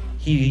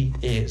 He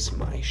is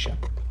my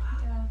shepherd.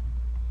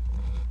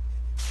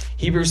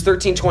 Hebrews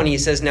 13:20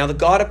 says, now the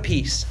God of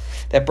peace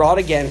that brought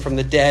again from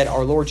the dead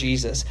our Lord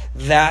Jesus,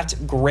 that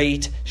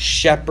great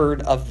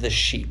shepherd of the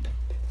sheep,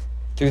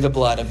 through the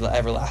blood of the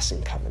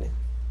everlasting covenant.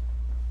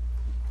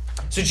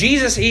 So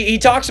Jesus, he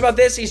talks about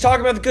this. He's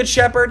talking about the good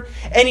shepherd.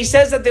 And he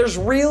says that there's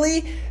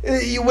really,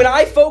 when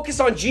I focus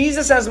on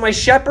Jesus as my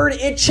shepherd,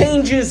 it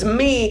changes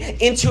me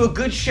into a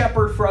good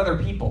shepherd for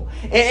other people.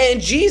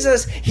 And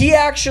Jesus, he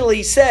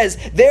actually says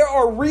there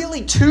are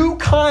really two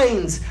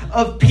kinds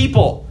of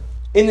people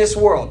in this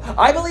world.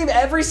 I believe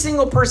every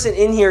single person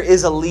in here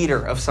is a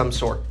leader of some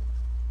sort.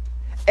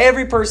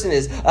 Every person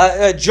is.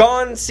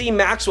 John C.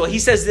 Maxwell, he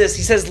says this.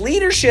 He says,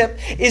 leadership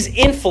is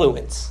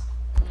influence.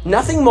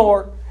 Nothing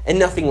more and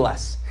nothing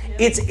less.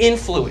 It's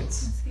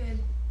influence. That's good.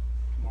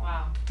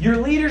 Wow. Your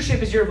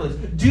leadership is your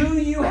influence. Do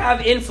you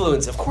have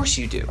influence? Of course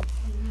you do.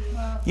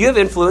 You have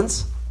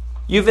influence.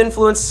 You have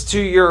influence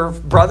to your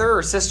brother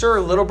or sister or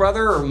little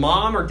brother or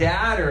mom or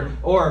dad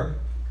or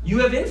you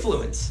have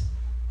influence.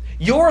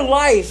 Your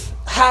life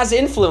has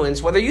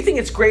influence, whether you think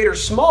it's great or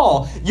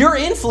small. You're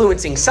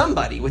influencing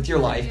somebody with your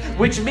life,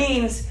 which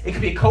means it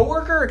could be a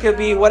coworker, it could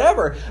be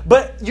whatever.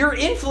 But you're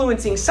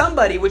influencing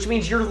somebody, which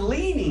means you're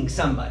leading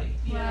somebody.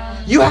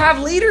 You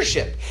have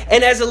leadership.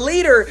 And as a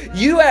leader,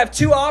 you have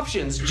two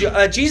options.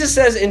 Jesus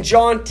says in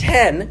John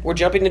 10, we're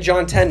jumping to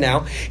John 10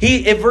 now.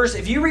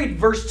 If you read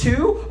verse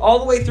 2 all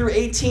the way through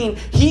 18,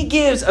 he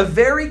gives a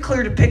very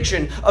clear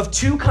depiction of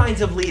two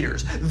kinds of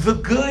leaders. The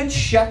good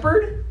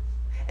shepherd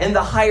and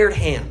the hired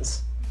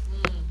hands.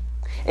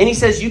 And he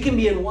says you can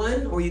be in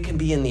one or you can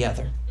be in the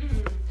other.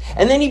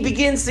 And then he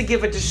begins to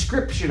give a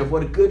description of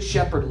what a good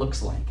shepherd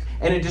looks like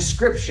and a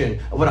description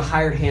of what a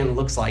hired hand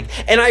looks like.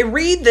 And I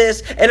read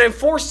this and I'm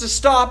forced to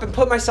stop and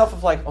put myself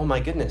of like, oh my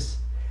goodness,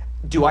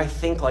 do I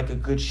think like a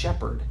good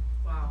shepherd?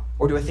 Wow.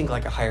 Or do I think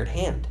like a hired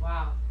hand?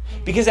 Wow.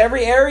 Because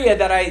every area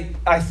that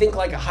I think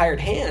like a hired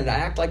hand, I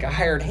act like a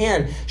hired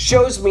hand,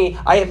 shows me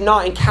I have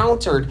not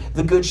encountered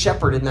the good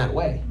shepherd in that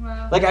way.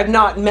 Wow. Like I've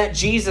not met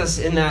Jesus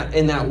in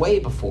that way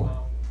before.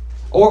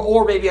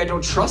 Or maybe I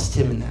don't trust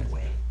him in that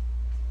way.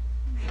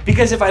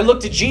 Because if I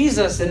look to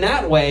Jesus in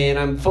that way and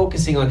I'm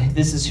focusing on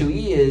this is who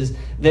he is,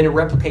 then it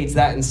replicates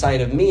that inside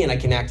of me and I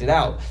can act it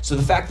out. So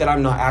the fact that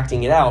I'm not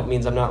acting it out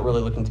means I'm not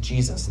really looking to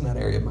Jesus in that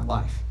area of my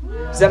life.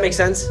 Does that make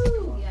sense?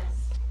 Yes.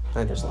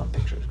 There's a lot of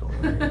pictures going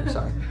on here.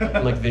 Sorry.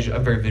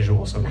 I'm very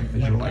visual, so I'm like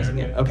visualizing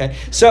it. Okay.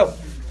 So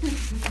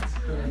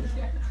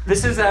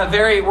this is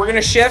we're going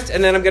to shift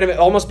and then I'm going to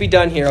almost be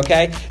done here,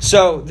 okay?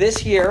 So this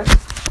here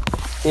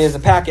is a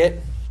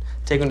packet.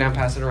 Take one down,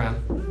 pass it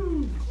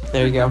around.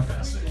 There you go.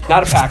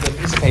 Not a packet,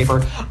 piece of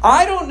paper.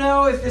 I don't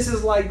know if this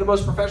is like the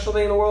most professional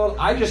thing in the world.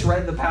 I just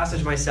read the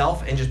passage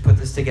myself and just put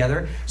this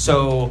together.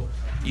 So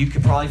you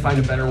could probably find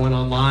a better one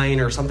online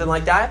or something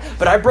like that.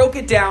 But I broke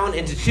it down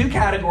into two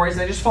categories.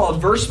 And I just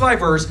followed verse by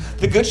verse.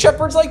 The good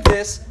shepherd's like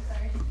this.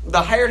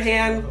 The hired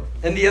hand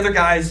and the other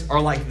guys are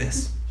like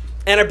this.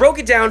 And I broke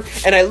it down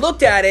and I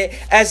looked at it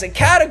as a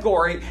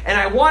category. And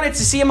I wanted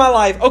to see in my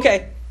life,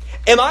 okay,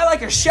 am I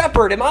like a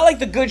shepherd? Am I like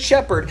the good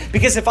shepherd?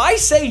 Because if I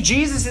say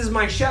Jesus is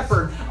my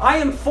shepherd, I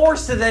am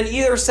forced to then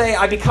either say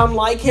I become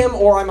like him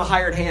or I'm a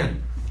hired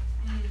hand.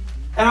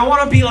 And I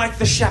want to be like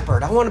the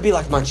shepherd. I want to be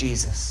like my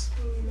Jesus.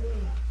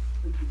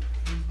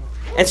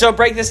 And so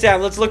break this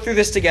down. Let's look through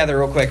this together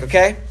real quick,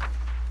 okay?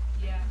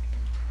 Yeah.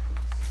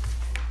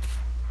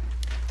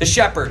 The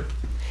shepherd.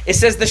 It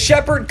says the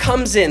shepherd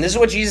comes in. This is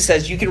what Jesus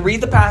says. You can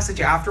read the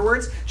passage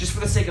afterwards. Just for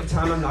the sake of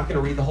time, I'm not going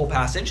to read the whole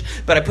passage.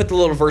 But I put the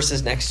little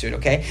verses next to it,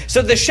 okay?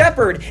 So the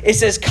shepherd, it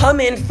says, come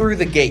in through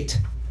the gate.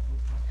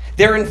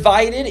 They're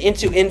invited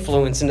into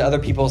influence into other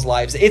people's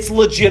lives. It's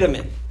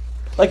legitimate.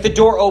 Like the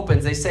door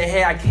opens. They say,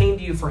 hey, I came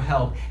to you for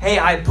help. Hey,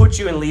 I put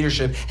you in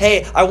leadership.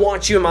 Hey, I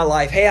want you in my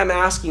life. Hey, I'm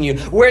asking you.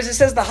 Whereas it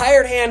says the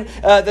hired hand,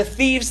 the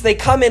thieves, they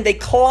come in. They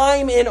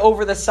climb in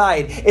over the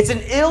side. It's an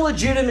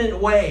illegitimate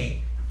way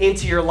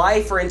into your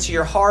life or into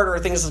your heart or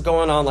things that's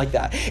going on like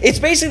that. It's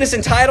basically this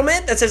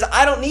entitlement that says,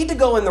 I don't need to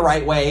go in the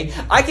right way.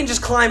 I can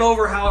just climb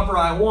over however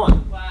I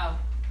want. Wow.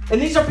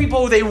 And these are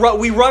people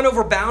we run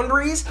over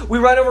boundaries. We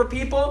run over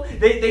people.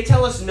 They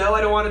tell us, no,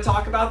 I don't want to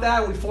talk about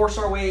that. We force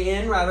our way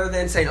in rather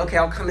than saying, okay,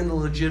 I'll come in the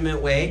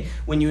legitimate way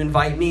when you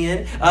invite me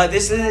in.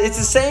 It's the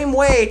same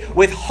way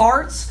with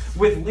hearts,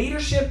 with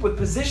leadership, with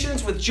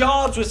positions, with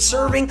jobs, with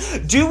serving.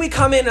 Do we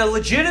come in a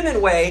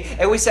legitimate way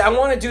and we say, I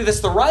want to do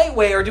this the right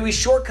way, or do we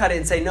shortcut it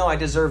and say, no, I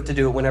deserve to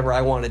do it whenever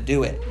I want to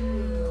do it?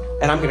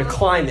 And I'm going to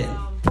climb in.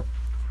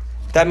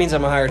 That means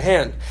I'm a hired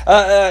hand.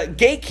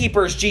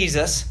 Gatekeeper is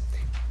Jesus.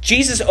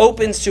 Jesus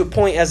opens to a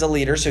point as a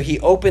leader, so he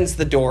opens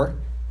the door.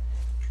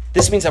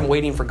 This means I'm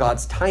waiting for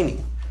God's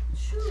timing.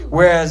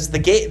 Whereas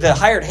the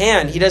hired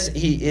hand,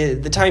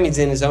 the timing's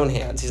in his own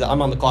hands. He's like,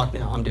 I'm on the clock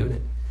now. I'm doing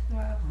it.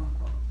 Wow.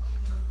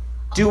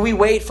 Do we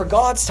wait for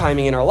God's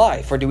timing in our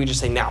life, or do we just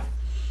say, now?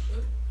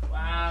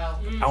 Wow.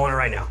 I want it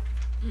right now.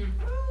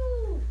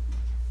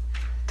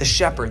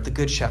 The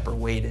good shepherd,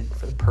 waited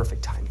for the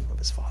perfect timing of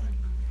his father.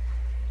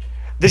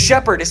 The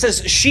shepherd, it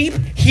says, sheep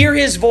hear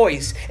his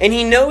voice, and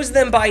he knows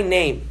them by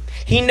name.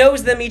 He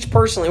knows them each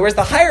personally. Whereas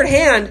the hired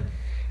hand,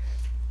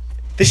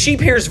 the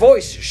sheep hears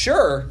voice,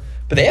 sure,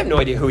 but they have no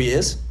idea who he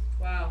is.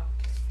 Wow.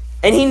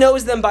 And he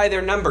knows them by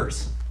their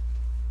numbers.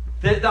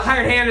 The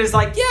hired hand is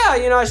like,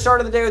 yeah, I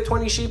started the day with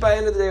 20 sheep, I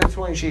ended the day with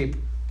 20 sheep.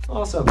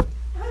 Awesome.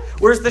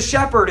 Whereas the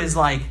shepherd is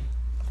like,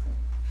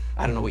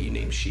 I don't know what you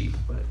name sheep,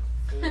 but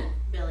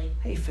Billy.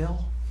 hey, Phil.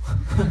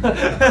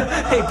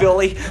 Hey,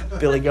 Billy,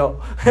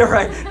 go.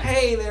 Right?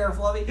 Hey there,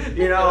 Fluffy.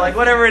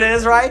 Whatever it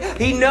is, right?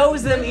 He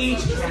knows them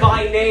each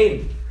by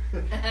name.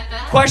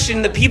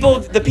 Question: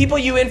 the people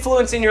you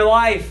influence in your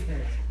life,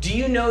 do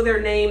you know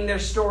their name, their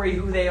story,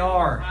 who they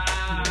are?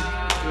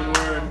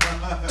 Wow.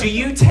 Do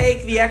you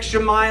take the extra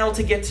mile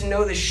to get to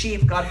know the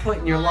sheep God put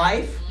in your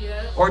life?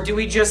 Yeah. Or do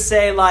we just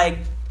say like,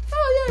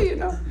 oh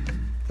yeah,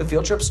 the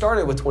field trip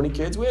started with 20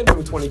 kids. We ended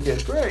with 20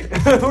 kids. Great.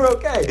 We're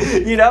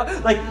okay.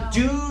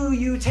 Do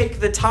you take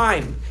the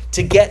time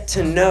to get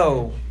to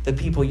know the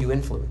people you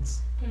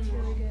influence? That's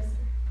really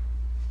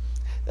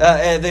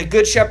good. The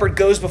good shepherd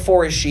goes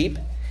before his sheep.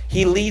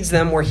 He leads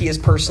them where he has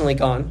personally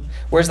gone.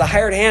 Whereas the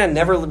hired hand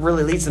never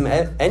really leads them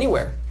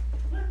anywhere.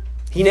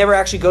 He never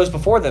actually goes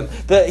before them.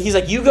 He's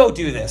like, you go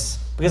do this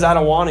because I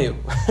don't want to.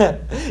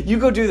 You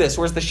go do this.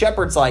 Whereas the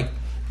shepherd's like,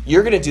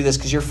 you're going to do this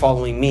because you're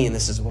following me and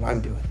this is what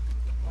I'm doing.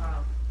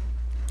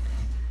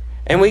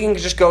 And we can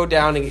just go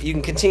down and you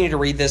can continue to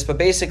read this. But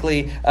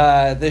basically,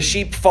 the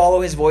sheep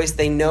follow his voice.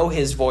 They know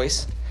his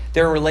voice.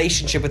 They're in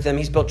relationship with him.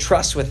 He's built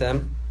trust with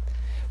them.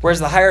 Whereas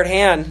the hired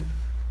hand,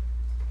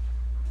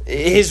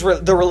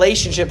 the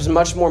relationship is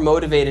much more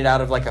motivated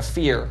out of like a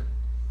fear.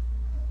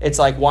 It's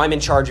like, well, I'm in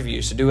charge of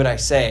you, so do what I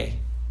say.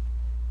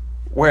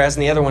 Whereas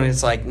in the other one,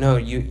 it's like, no,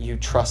 you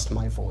trust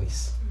my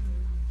voice.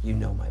 You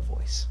know my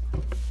voice.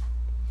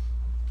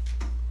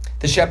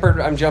 The shepherd,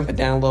 I'm jumping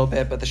down a little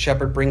bit, but the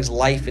shepherd brings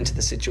life into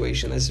the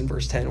situation. This is in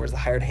verse 10, whereas the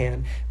hired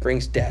hand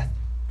brings death.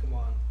 Come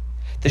on.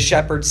 The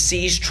shepherd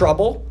sees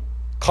trouble,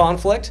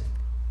 conflict,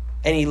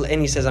 and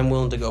he says, I'm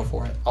willing to go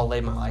for it. I'll lay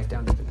my life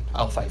down.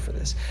 I'll fight for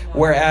this.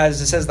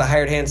 Whereas it says the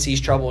hired hand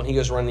sees trouble and he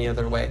goes run the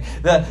other way.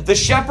 The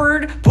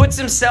shepherd puts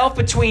himself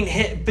between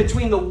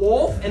the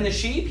wolf and the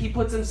sheep. He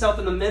puts himself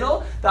in the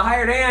middle. The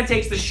hired hand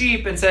takes the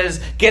sheep and says,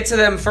 get to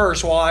them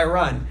first while I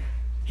run.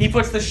 He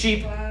puts the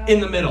sheep in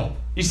the middle.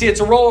 You see, it's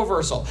a role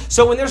reversal.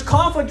 So when there's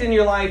conflict in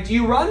your life, do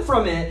you run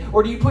from it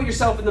or do you put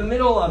yourself in the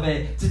middle of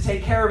it to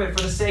take care of it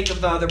for the sake of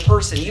the other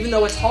person, even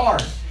though it's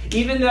hard,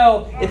 even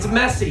though it's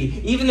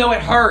messy, even though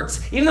it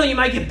hurts, even though you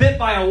might get bit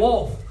by a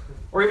wolf,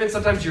 or even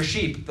sometimes your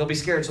sheep, they'll be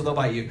scared so they'll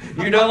bite you.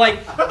 Or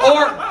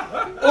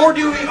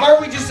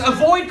we just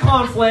avoid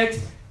conflict,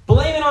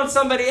 blame it on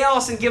somebody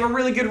else, and give a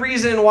really good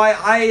reason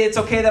why it's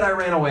okay that I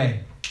ran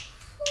away.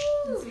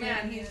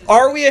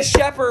 Are we a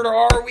shepherd or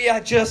are we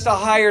just a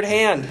hired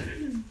hand?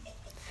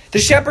 The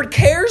shepherd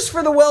cares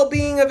for the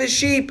well-being of his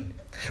sheep,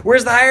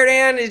 whereas the hired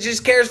hand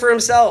just cares for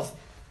himself.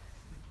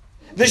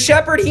 The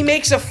shepherd, he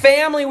makes a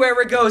family wherever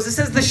it goes. It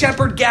says the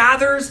shepherd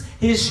gathers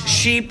his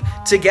sheep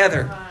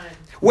together.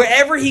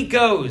 Wherever he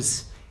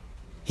goes,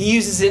 he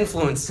uses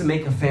influence to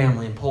make a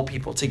family and pull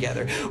people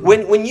together.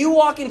 When you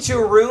walk into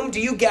a room,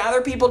 do you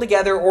gather people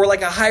together, or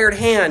like a hired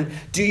hand,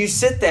 do you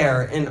sit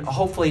there and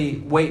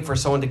hopefully wait for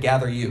someone to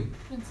gather you?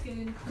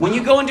 When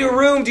you go into a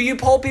room, do you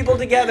pull people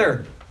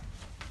together?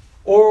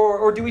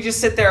 Or do we just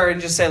sit there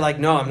and just say like,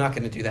 no, I'm not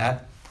going to do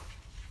that.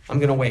 I'm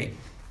going to wait.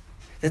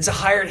 It's a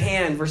hired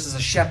hand versus a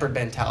shepherd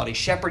mentality.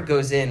 Shepherd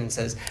goes in and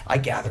says, I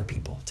gather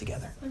people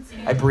together.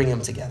 I bring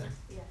them together.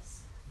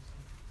 Yes.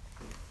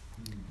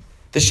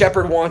 The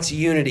shepherd wants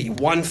unity,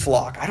 one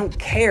flock. I don't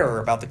care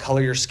about the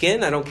color of your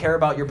skin. I don't care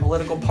about your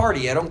political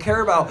party. I don't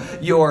care about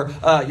your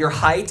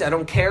height. I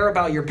don't care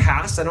about your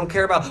past. I don't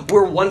care about,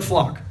 we're one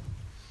flock.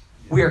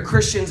 We are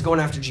Christians going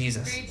after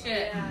Jesus. Preach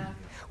it.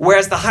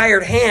 Whereas the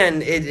hired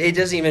hand, it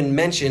doesn't even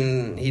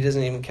mention, he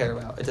doesn't even care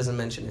about. It doesn't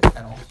mention it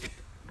at all.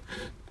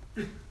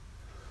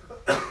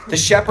 The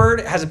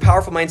shepherd has a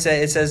powerful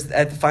mindset. It says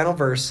at the final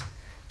verse,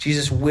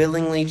 Jesus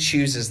willingly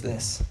chooses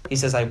this. He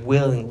says, I'm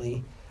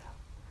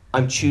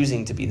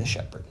choosing to be the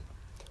shepherd.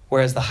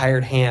 Whereas the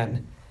hired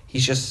hand,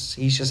 He's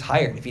just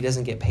hired. If he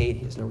doesn't get paid,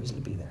 he has no reason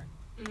to be there.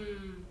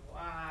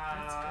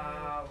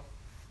 Wow.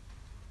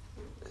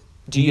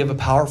 Do you have a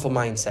powerful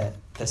mindset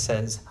that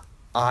says,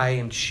 I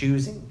am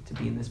choosing to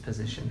be in this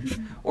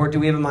position? Or do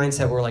we have a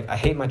mindset where like, I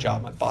hate my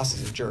job, my boss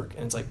is a jerk,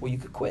 and it's like, well, you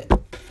could quit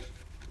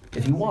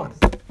if you want.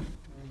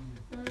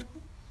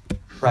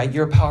 Right?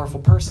 You're a powerful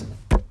person.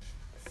 So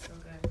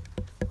good.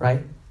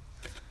 Right?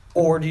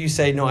 Or do you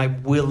say, no,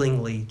 I'm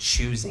willingly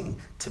choosing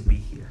to be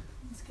here?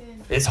 That's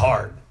good. It's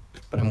hard,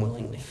 but I'm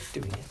willingly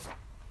doing it.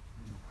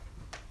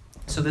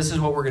 So this is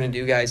what we're going to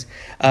do, guys.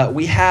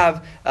 We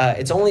have,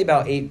 it's only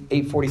about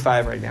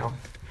 8:45 right now,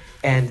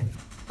 and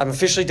I'm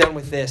officially done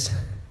with this.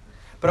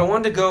 But I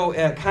wanted to go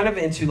kind of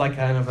into like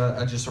kind of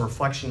a just a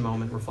reflection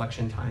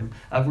time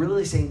of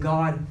really saying,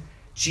 God,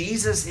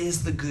 Jesus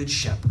is the good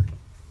shepherd.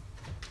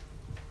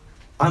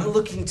 I'm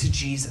looking to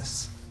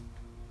Jesus.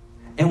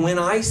 And when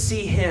I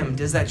see him,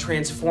 does that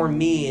transform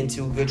me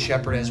into a good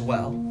shepherd as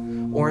well?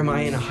 Or am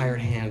I in a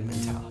hired hand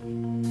mentality?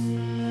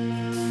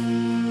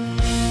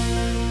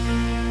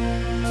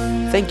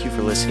 Thank you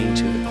for listening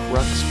to the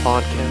Crux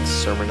Podcast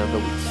Sermon of the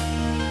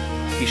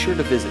Week. Be sure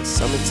to visit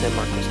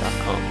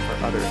summitsanmarcos.com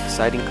for other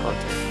exciting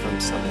content from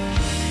Summit.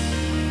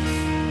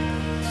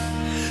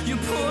 You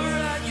pour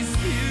out your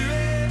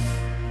spirit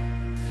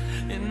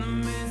in the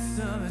midst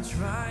of a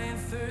dry and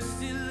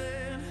thirsty land.